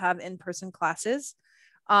required to have in-person classes.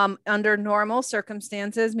 Under normal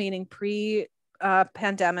circumstances, meaning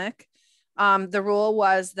pre-pandemic, the rule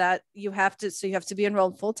was that you have to be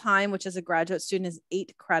enrolled full-time, which as a graduate student is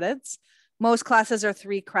 8 credits. Most classes are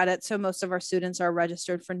 3 credits, so most of our students are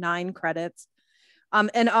registered for 9 credits.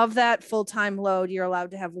 And of that full-time load, you're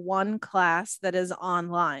allowed to have 1 class that is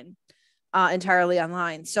online, entirely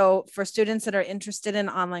online. So for students that are interested in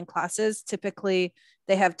online classes, typically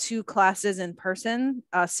they have 2 classes in person,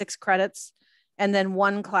 6 credits, and then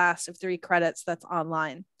 1 class of 3 credits that's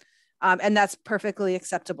online. And that's perfectly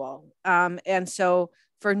acceptable. And so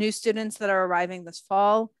for new students that are arriving this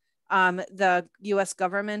fall, the US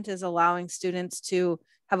government is allowing students to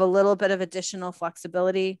have a little bit of additional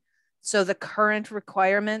flexibility. So the current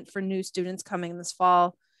requirement for new students coming this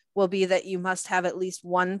fall will be that you must have at least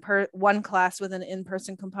one class with an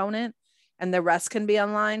in-person component, and the rest can be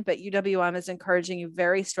online. But UWM is encouraging you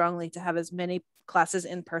very strongly to have as many classes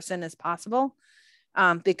in person as possible,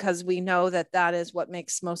 because we know that that is what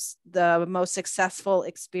makes the most successful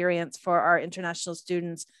experience for our international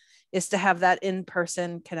students, is to have that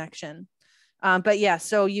in-person connection. But yeah,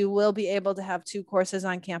 so you will be able to have 2 courses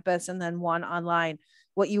on campus and then 1 online.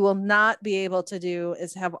 What you will not be able to do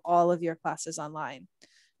is have all of your classes online.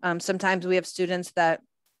 Sometimes we have students that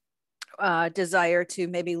desire to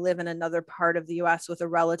maybe live in another part of the US with a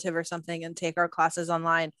relative or something and take our classes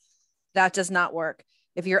online. That does not work.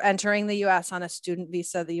 If you're entering the US on a student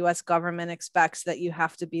visa, the US government expects that you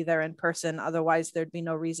have to be there in person. Otherwise, there'd be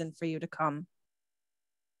no reason for you to come.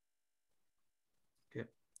 Okay.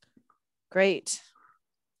 Great.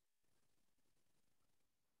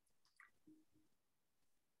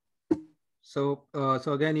 So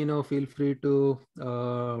again, feel free to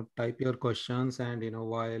type your questions, and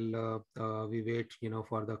while we wait,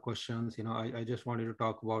 for the questions, I just wanted to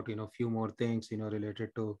talk about a few more things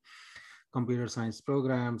related to computer science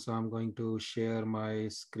program. So I'm going to share my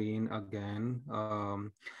screen again.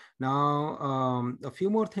 Now, a few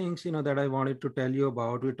more things that I wanted to tell you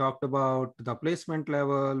about. We talked about the placement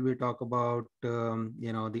level. We talked about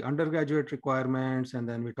the undergraduate requirements, and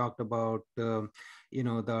then we talked about the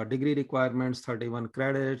degree requirements, 31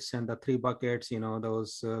 credits, and the 3 buckets,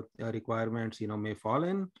 those requirements, may fall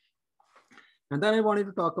in. And then I wanted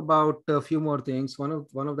to talk about a few more things. One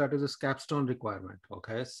of that is a capstone requirement.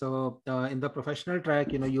 Okay, so in the professional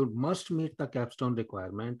track, you must meet the capstone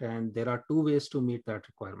requirement, and there are 2 ways to meet that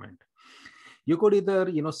requirement. You could either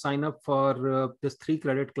sign up for this 3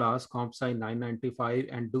 credit class, Comp Sci 995,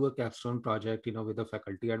 and do a capstone project with a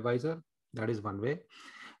faculty advisor. That is one way.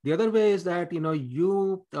 The other way is that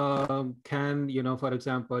you can for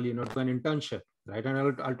example do an internship, right?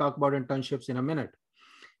 And I'll talk about internships in a minute.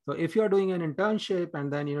 So if you're doing an internship,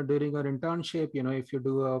 and then during your internship, if you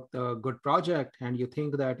do a good project and you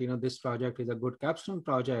think that this project is a good capstone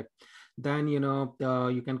project, then you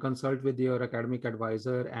can consult with your academic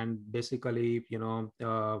advisor and basically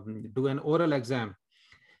do an oral exam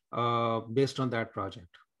based on that project.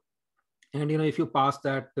 And if you pass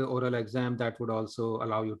that oral exam, that would also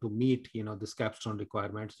allow you to meet this capstone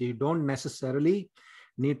requirements. You don't necessarily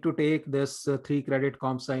need to take this 3 credit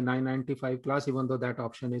Comp Sci 995 class, even though that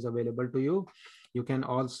option is available to you. You can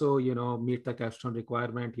also meet the capstone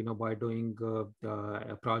requirement by doing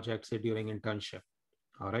a project, say, during internship.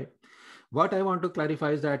 All right. What I want to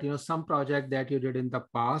clarify is that some project that you did in the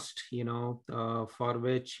past, for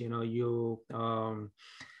which you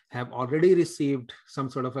have already received some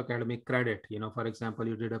sort of academic credit. For example,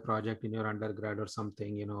 you did a project in your undergrad or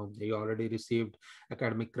something, you already received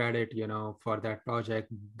academic credit, for that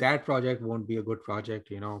project. That project won't be a good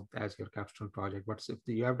project, as your capstone project. But if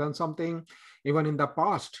you have done something even in the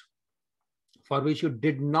past for which you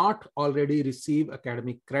did not already receive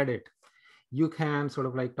academic credit, you can sort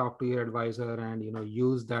of like talk to your advisor and,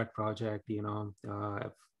 use that project,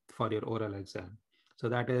 for your oral exam. So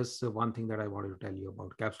that is one thing that I wanted to tell you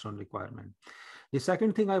about capstone requirement. The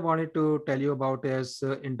second thing I wanted to tell you about is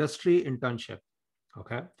industry internship.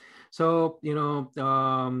 Okay. So,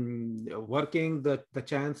 working the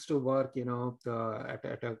chance to work, in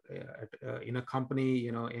a company,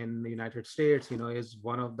 in the United States, is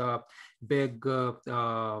one of the big,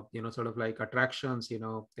 sort of like attractions,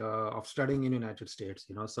 of studying in United States,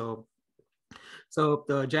 So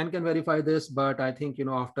Jen can verify this, but I think,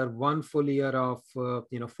 after one full year of,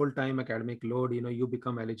 full-time academic load, you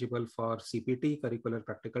become eligible for CPT, curricular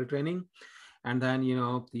practical training. And then,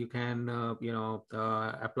 you can,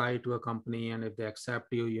 apply to a company, and if they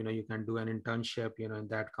accept you, you can do an internship, in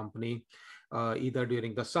that company, either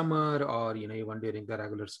during the summer or, even during the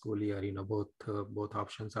regular school year, both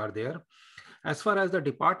options are there. As far as the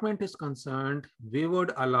department is concerned, we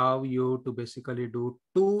would allow you to basically do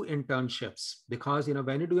 2 internships, because,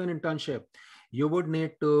 when you do an internship, you would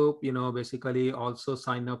need to, basically also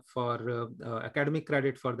sign up for academic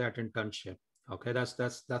credit for that internship. Okay,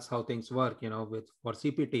 that's how things work. With for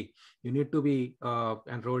CPT, you need to be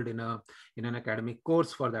enrolled in an academic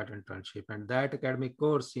course for that internship, and that academic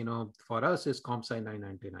course, for us is CompSci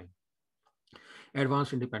 999.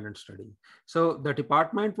 Advanced Independent Study. So the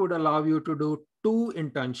department would allow you to do 2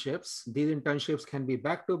 internships. These internships can be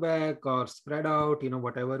back to back or spread out,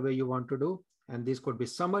 whatever way you want to do. And these could be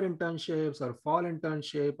summer internships or fall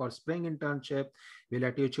internship or spring internship. We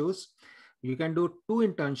let you choose. You can do 2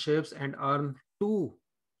 internships and earn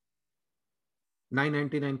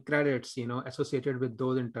 999 credits, associated with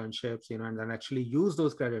those internships, and then actually use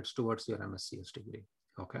those credits towards your MScs degree.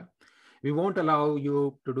 Okay. We won't allow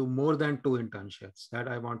you to do more than 2 internships. That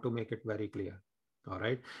I want to make it very clear. All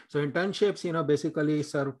right. So internships, basically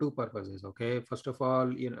serve 2 purposes. Okay. First of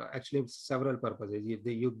all, actually several purposes.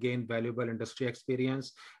 You gain valuable industry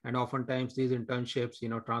experience, and oftentimes these internships,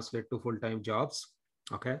 translate to full-time jobs.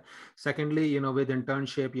 Okay. Secondly, with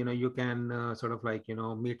internship, you can sort of like,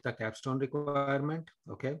 meet the capstone requirement.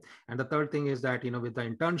 Okay. And the third thing is that, with the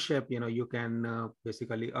internship, you can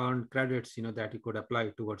basically earn credits, that you could apply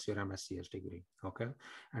towards your MScs degree. Okay.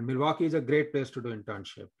 And Milwaukee is a great place to do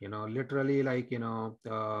internship, literally like,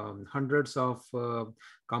 hundreds of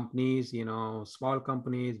companies, small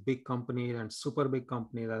companies, big companies, and super big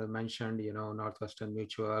companies, as I mentioned, Northwestern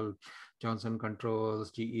Mutual, Johnson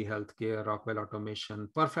Controls, GE Healthcare, Rockwell Automation,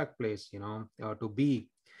 perfect place, to be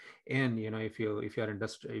in, if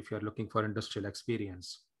you're looking for industrial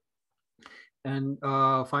experience. And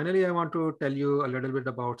finally, I want to tell you a little bit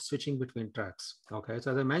about switching between tracks. Okay,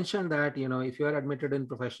 so as I mentioned that, if you are admitted in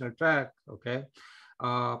professional track, okay,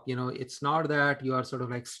 it's not that you are sort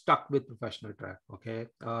of like stuck with professional track. Okay,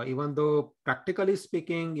 even though practically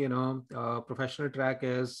speaking, professional track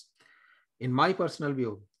is, in my personal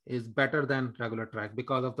view, is better than regular track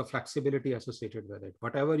because of the flexibility associated with it.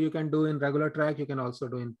 Whatever you can do in regular track, you can also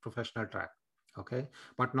do in professional track. Okay,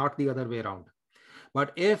 but not the other way around.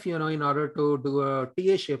 But if, in order to do a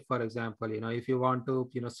TA shift, for example, if you want to,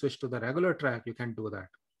 switch to the regular track, you can do that.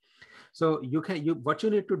 So what you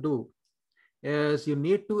need to do is you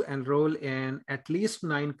need to enroll in at least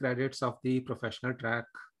 9 credits of the professional track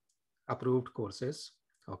approved courses,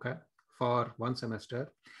 okay, for 1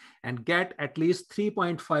 semester, and get at least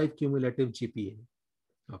 3.5 cumulative GPA.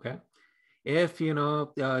 Okay. If, you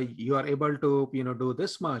are able to, do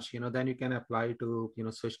this much, then you can apply to,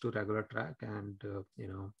 switch to regular track and,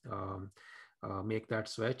 make that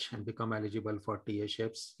switch and become eligible for TA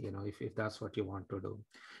ships, if that's what you want to do.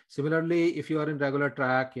 Similarly, if you are in regular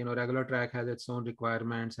track, regular track has its own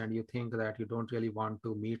requirements, and you think that you don't really want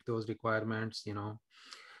to meet those requirements, and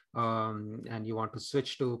you want to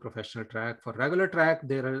switch to professional track. For regular track,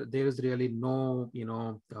 there is really no,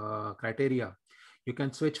 criteria. You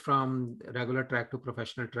can switch from regular track to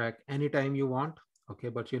professional track anytime you want. Okay,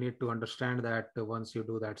 but you need to understand that once you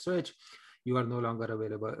do that switch, you are no longer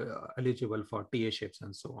eligible for TA ships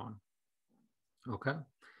and so on. Okay.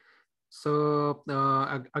 So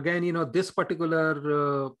again, this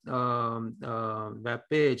particular web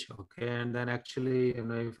page, okay, and then actually,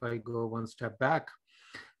 if I go one step back,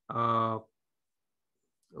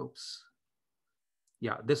 oops,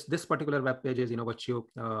 yeah, this particular web page is,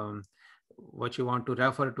 what you want to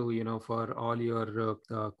refer to, for all your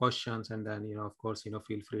questions, and then, of course,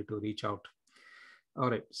 feel free to reach out. All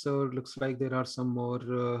right, so it looks like there are some more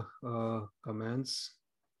comments.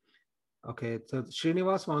 Okay, so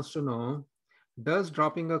Srinivas wants to know, does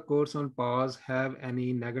dropping a course on pause have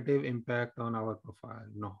any negative impact on our profile?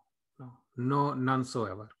 No, none so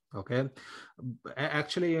ever. Okay.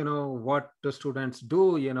 Actually, what the students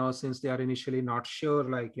do, since they are initially not sure,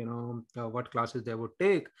 like, what classes they would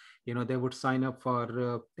take, they would sign up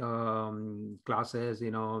for classes,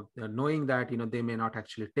 knowing that, they may not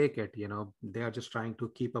actually take it, they are just trying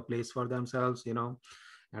to keep a place for themselves,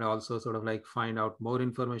 and also sort of like find out more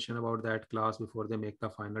information about that class before they make the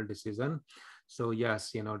final decision. So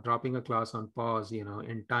yes, dropping a class on pause,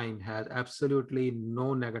 in time has absolutely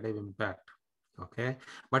no negative impact. Okay,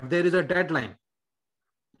 but there is a deadline.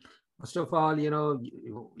 First of all, if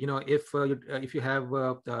you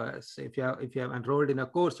have say if you have enrolled in a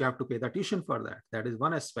course, you have to pay the tuition for that. That is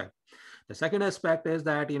one aspect. The second aspect is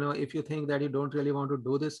that if you think that you don't really want to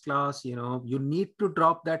do this class, you need to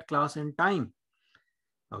drop that class in time.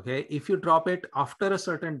 Okay, if you drop it after a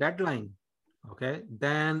certain deadline, okay,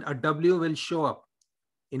 then a W will show up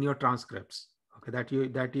in your transcripts. Okay,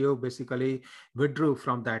 that you basically withdrew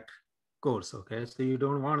from that course. Okay, so you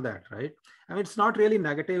don't want that, right? I mean, it's not really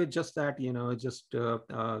negative. It's just that it just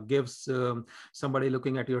gives somebody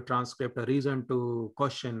looking at your transcript a reason to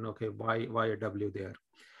question, okay, why a W there.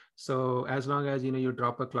 So as long as you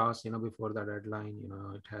drop a class before the deadline,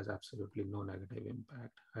 it has absolutely no negative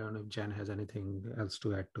impact. I don't know if Jen has anything else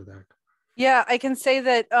to add to that. Yeah, I can say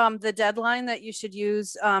that the deadline that you should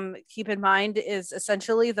use, keep in mind, is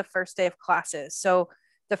essentially the first day of classes. So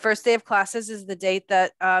the first day of classes is the date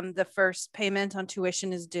that the first payment on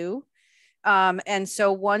tuition is due. And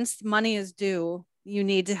so once money is due, you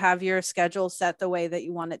need to have your schedule set the way that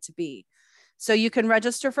you want it to be. So you can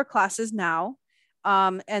register for classes now.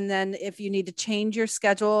 And then if you need to change your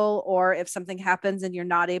schedule, or if something happens and you're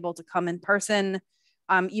not able to come in person,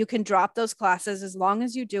 you can drop those classes. As long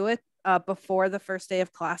as you do it before the first day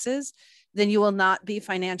of classes, then you will not be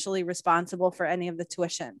financially responsible for any of the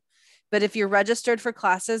tuition. But if you're registered for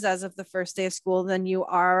classes as of the first day of school, then you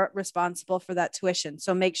are responsible for that tuition.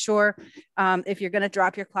 So make sure if you're going to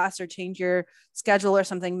drop your class or change your schedule or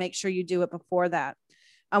something, make sure you do it before that.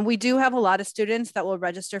 We do have a lot of students that will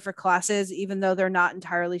register for classes, even though they're not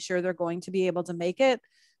entirely sure they're going to be able to make it,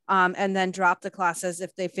 and then drop the classes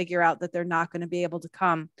if they figure out that they're not going to be able to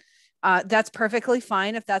come. That's perfectly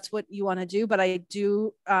fine if that's what you want to do, but I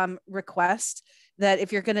do request that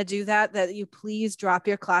if you're going to do that, that you please drop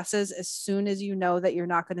your classes as soon as you know that you're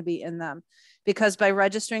not going to be in them. Because by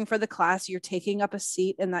registering for the class, you're taking up a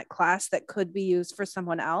seat in that class that could be used for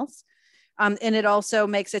someone else. And it also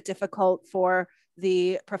makes it difficult for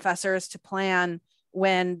the professors to plan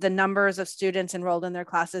when the numbers of students enrolled in their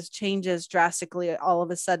classes changes drastically all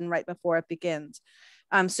of a sudden right before it begins.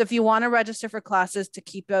 So if you want to register for classes to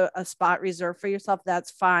keep a spot reserved for yourself,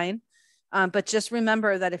 that's fine. But just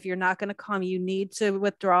remember that if you're not going to come, you need to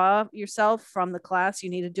withdraw yourself from the class. You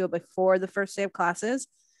need to do it before the first day of classes.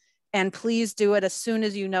 And please do it as soon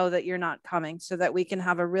as you know that you're not coming, so that we can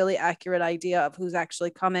have a really accurate idea of who's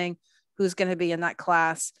actually coming, who's going to be in that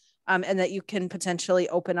class, and that you can potentially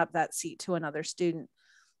open up that seat to another student.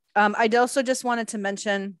 I'd also just wanted to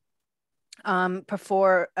mention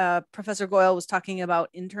before Professor Goyal was talking about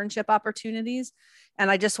internship opportunities. And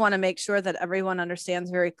I just want to make sure that everyone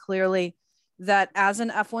understands very clearly that as an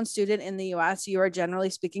F1 student in the US, you are generally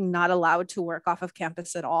speaking not allowed to work off of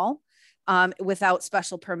campus at all without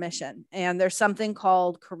special permission. And there's something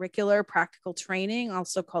called curricular practical training,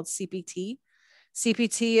 also called CPT.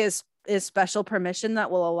 CPT is special permission that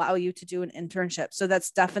will allow you to do an internship. So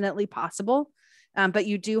that's definitely possible. But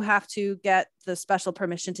you do have to get the special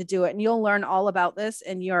permission to do it. And you'll learn all about this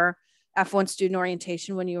in your F1 student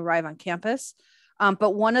orientation when you arrive on campus.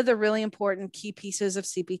 But one of the really important key pieces of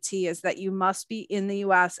CPT is that you must be in the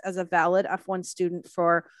US as a valid F1 student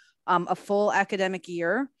for a full academic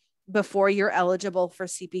year before you're eligible for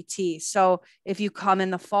CPT. So if you come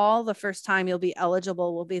in the fall, the first time you'll be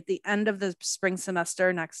eligible will be at the end of the spring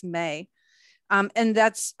semester next May. And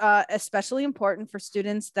that's especially important for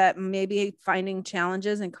students that may be finding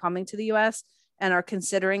challenges in coming to the US and are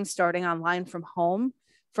considering starting online from home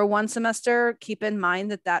for one semester. Keep in mind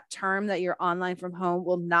that that term that you're online from home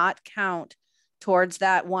will not count towards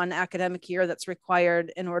that one academic year that's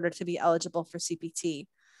required in order to be eligible for CPT.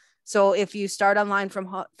 So if you start online from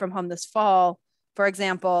home this fall, for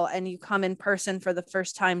example, and you come in person for the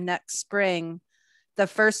first time next spring, the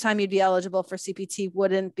first time you'd be eligible for CPT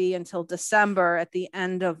wouldn't be until December at the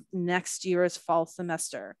end of next year's fall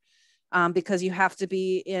semester, because you have to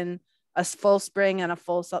be in a full spring and a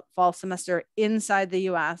full fall semester inside the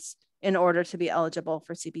US in order to be eligible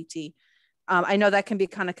for CPT. I know that can be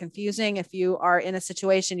kind of confusing. If you are in a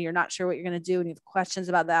situation, you're not sure what you're going to do and you have questions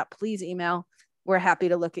about that, please email. We're happy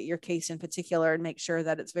to look at your case in particular and make sure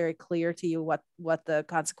that it's very clear to you what the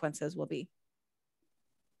consequences will be.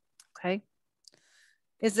 Okay.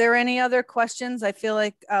 Is there any other questions? I feel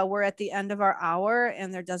like we're at the end of our hour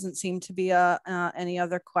and there doesn't seem to be any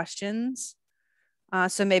other questions.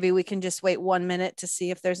 So maybe we can just wait 1 minute to see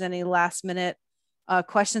if there's any last minute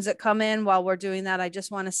questions that come in. While we're doing that, I just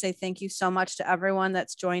want to say thank you so much to everyone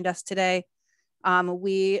that's joined us today.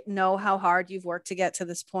 We know how hard you've worked to get to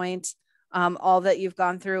this point, all that you've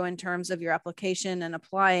gone through in terms of your application and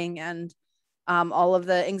applying, and all of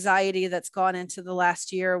the anxiety that's gone into the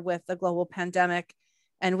last year with the global pandemic.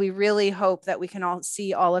 And we really hope that we can all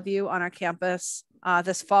see all of you on our campus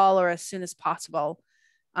this fall or as soon as possible.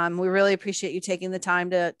 We really appreciate you taking the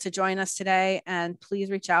time to join us today, and please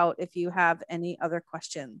reach out if you have any other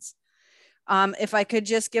questions. If I could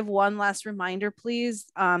just give one last reminder, please,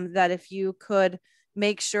 that if you could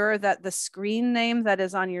make sure that the screen name that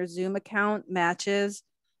is on your Zoom account matches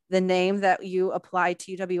the name that you applied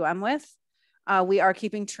to UWM with. We are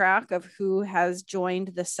keeping track of who has joined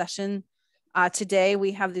this session. Today,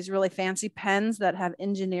 we have these really fancy pens that have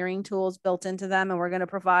engineering tools built into them, and we're going to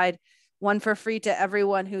provide one for free to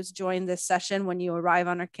everyone who's joined this session when you arrive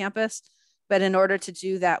on our campus. But in order to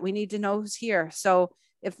do that, we need to know who's here. So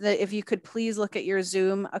if you could please look at your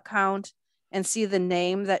Zoom account and see the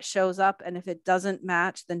name that shows up, and if it doesn't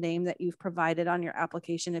match the name that you've provided on your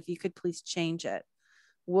application, if you could please change it,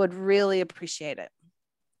 would really appreciate it.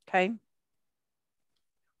 Okay.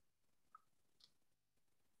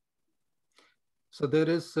 So there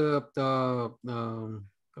is a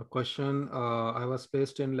question. I was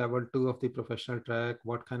placed in level 2 of the professional track.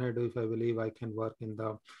 What can I do if I believe I can work in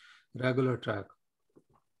the regular track?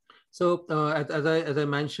 So as I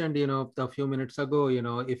mentioned, a few minutes ago,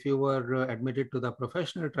 if you were admitted to the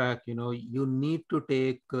professional track, you need to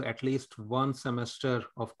take at least one semester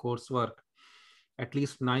of coursework, at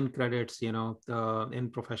least 9 credits, in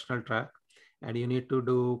professional track. And you need to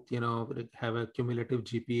do, have a cumulative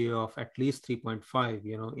GPA of at least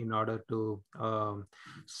 3.5, in order to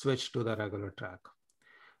switch to the regular track.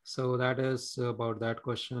 So that is about that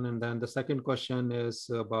question. And then the second question is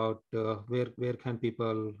about where can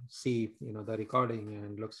people see, the recording,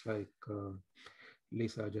 and looks like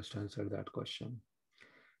Lisa just answered that question.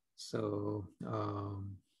 So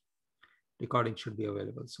recording should be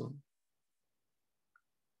available soon.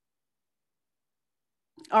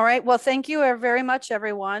 All right. Well, thank you very much,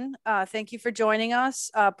 everyone. Thank you for joining us.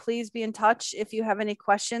 Please be in touch. If you have any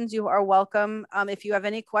questions, you are welcome. If you have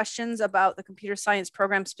any questions about the computer science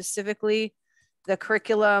program specifically, the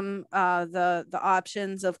curriculum, the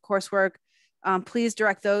options of coursework, please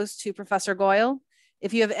direct those to Professor Goyal.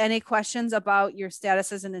 If you have any questions about your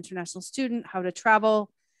status as an international student, how to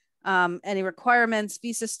travel, any requirements,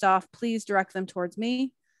 visa stuff, please direct them towards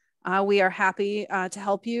me. We are happy to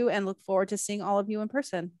help you and look forward to seeing all of you in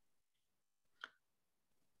person.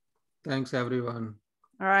 Thanks, everyone.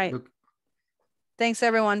 All right. Thanks,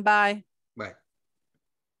 everyone. Bye.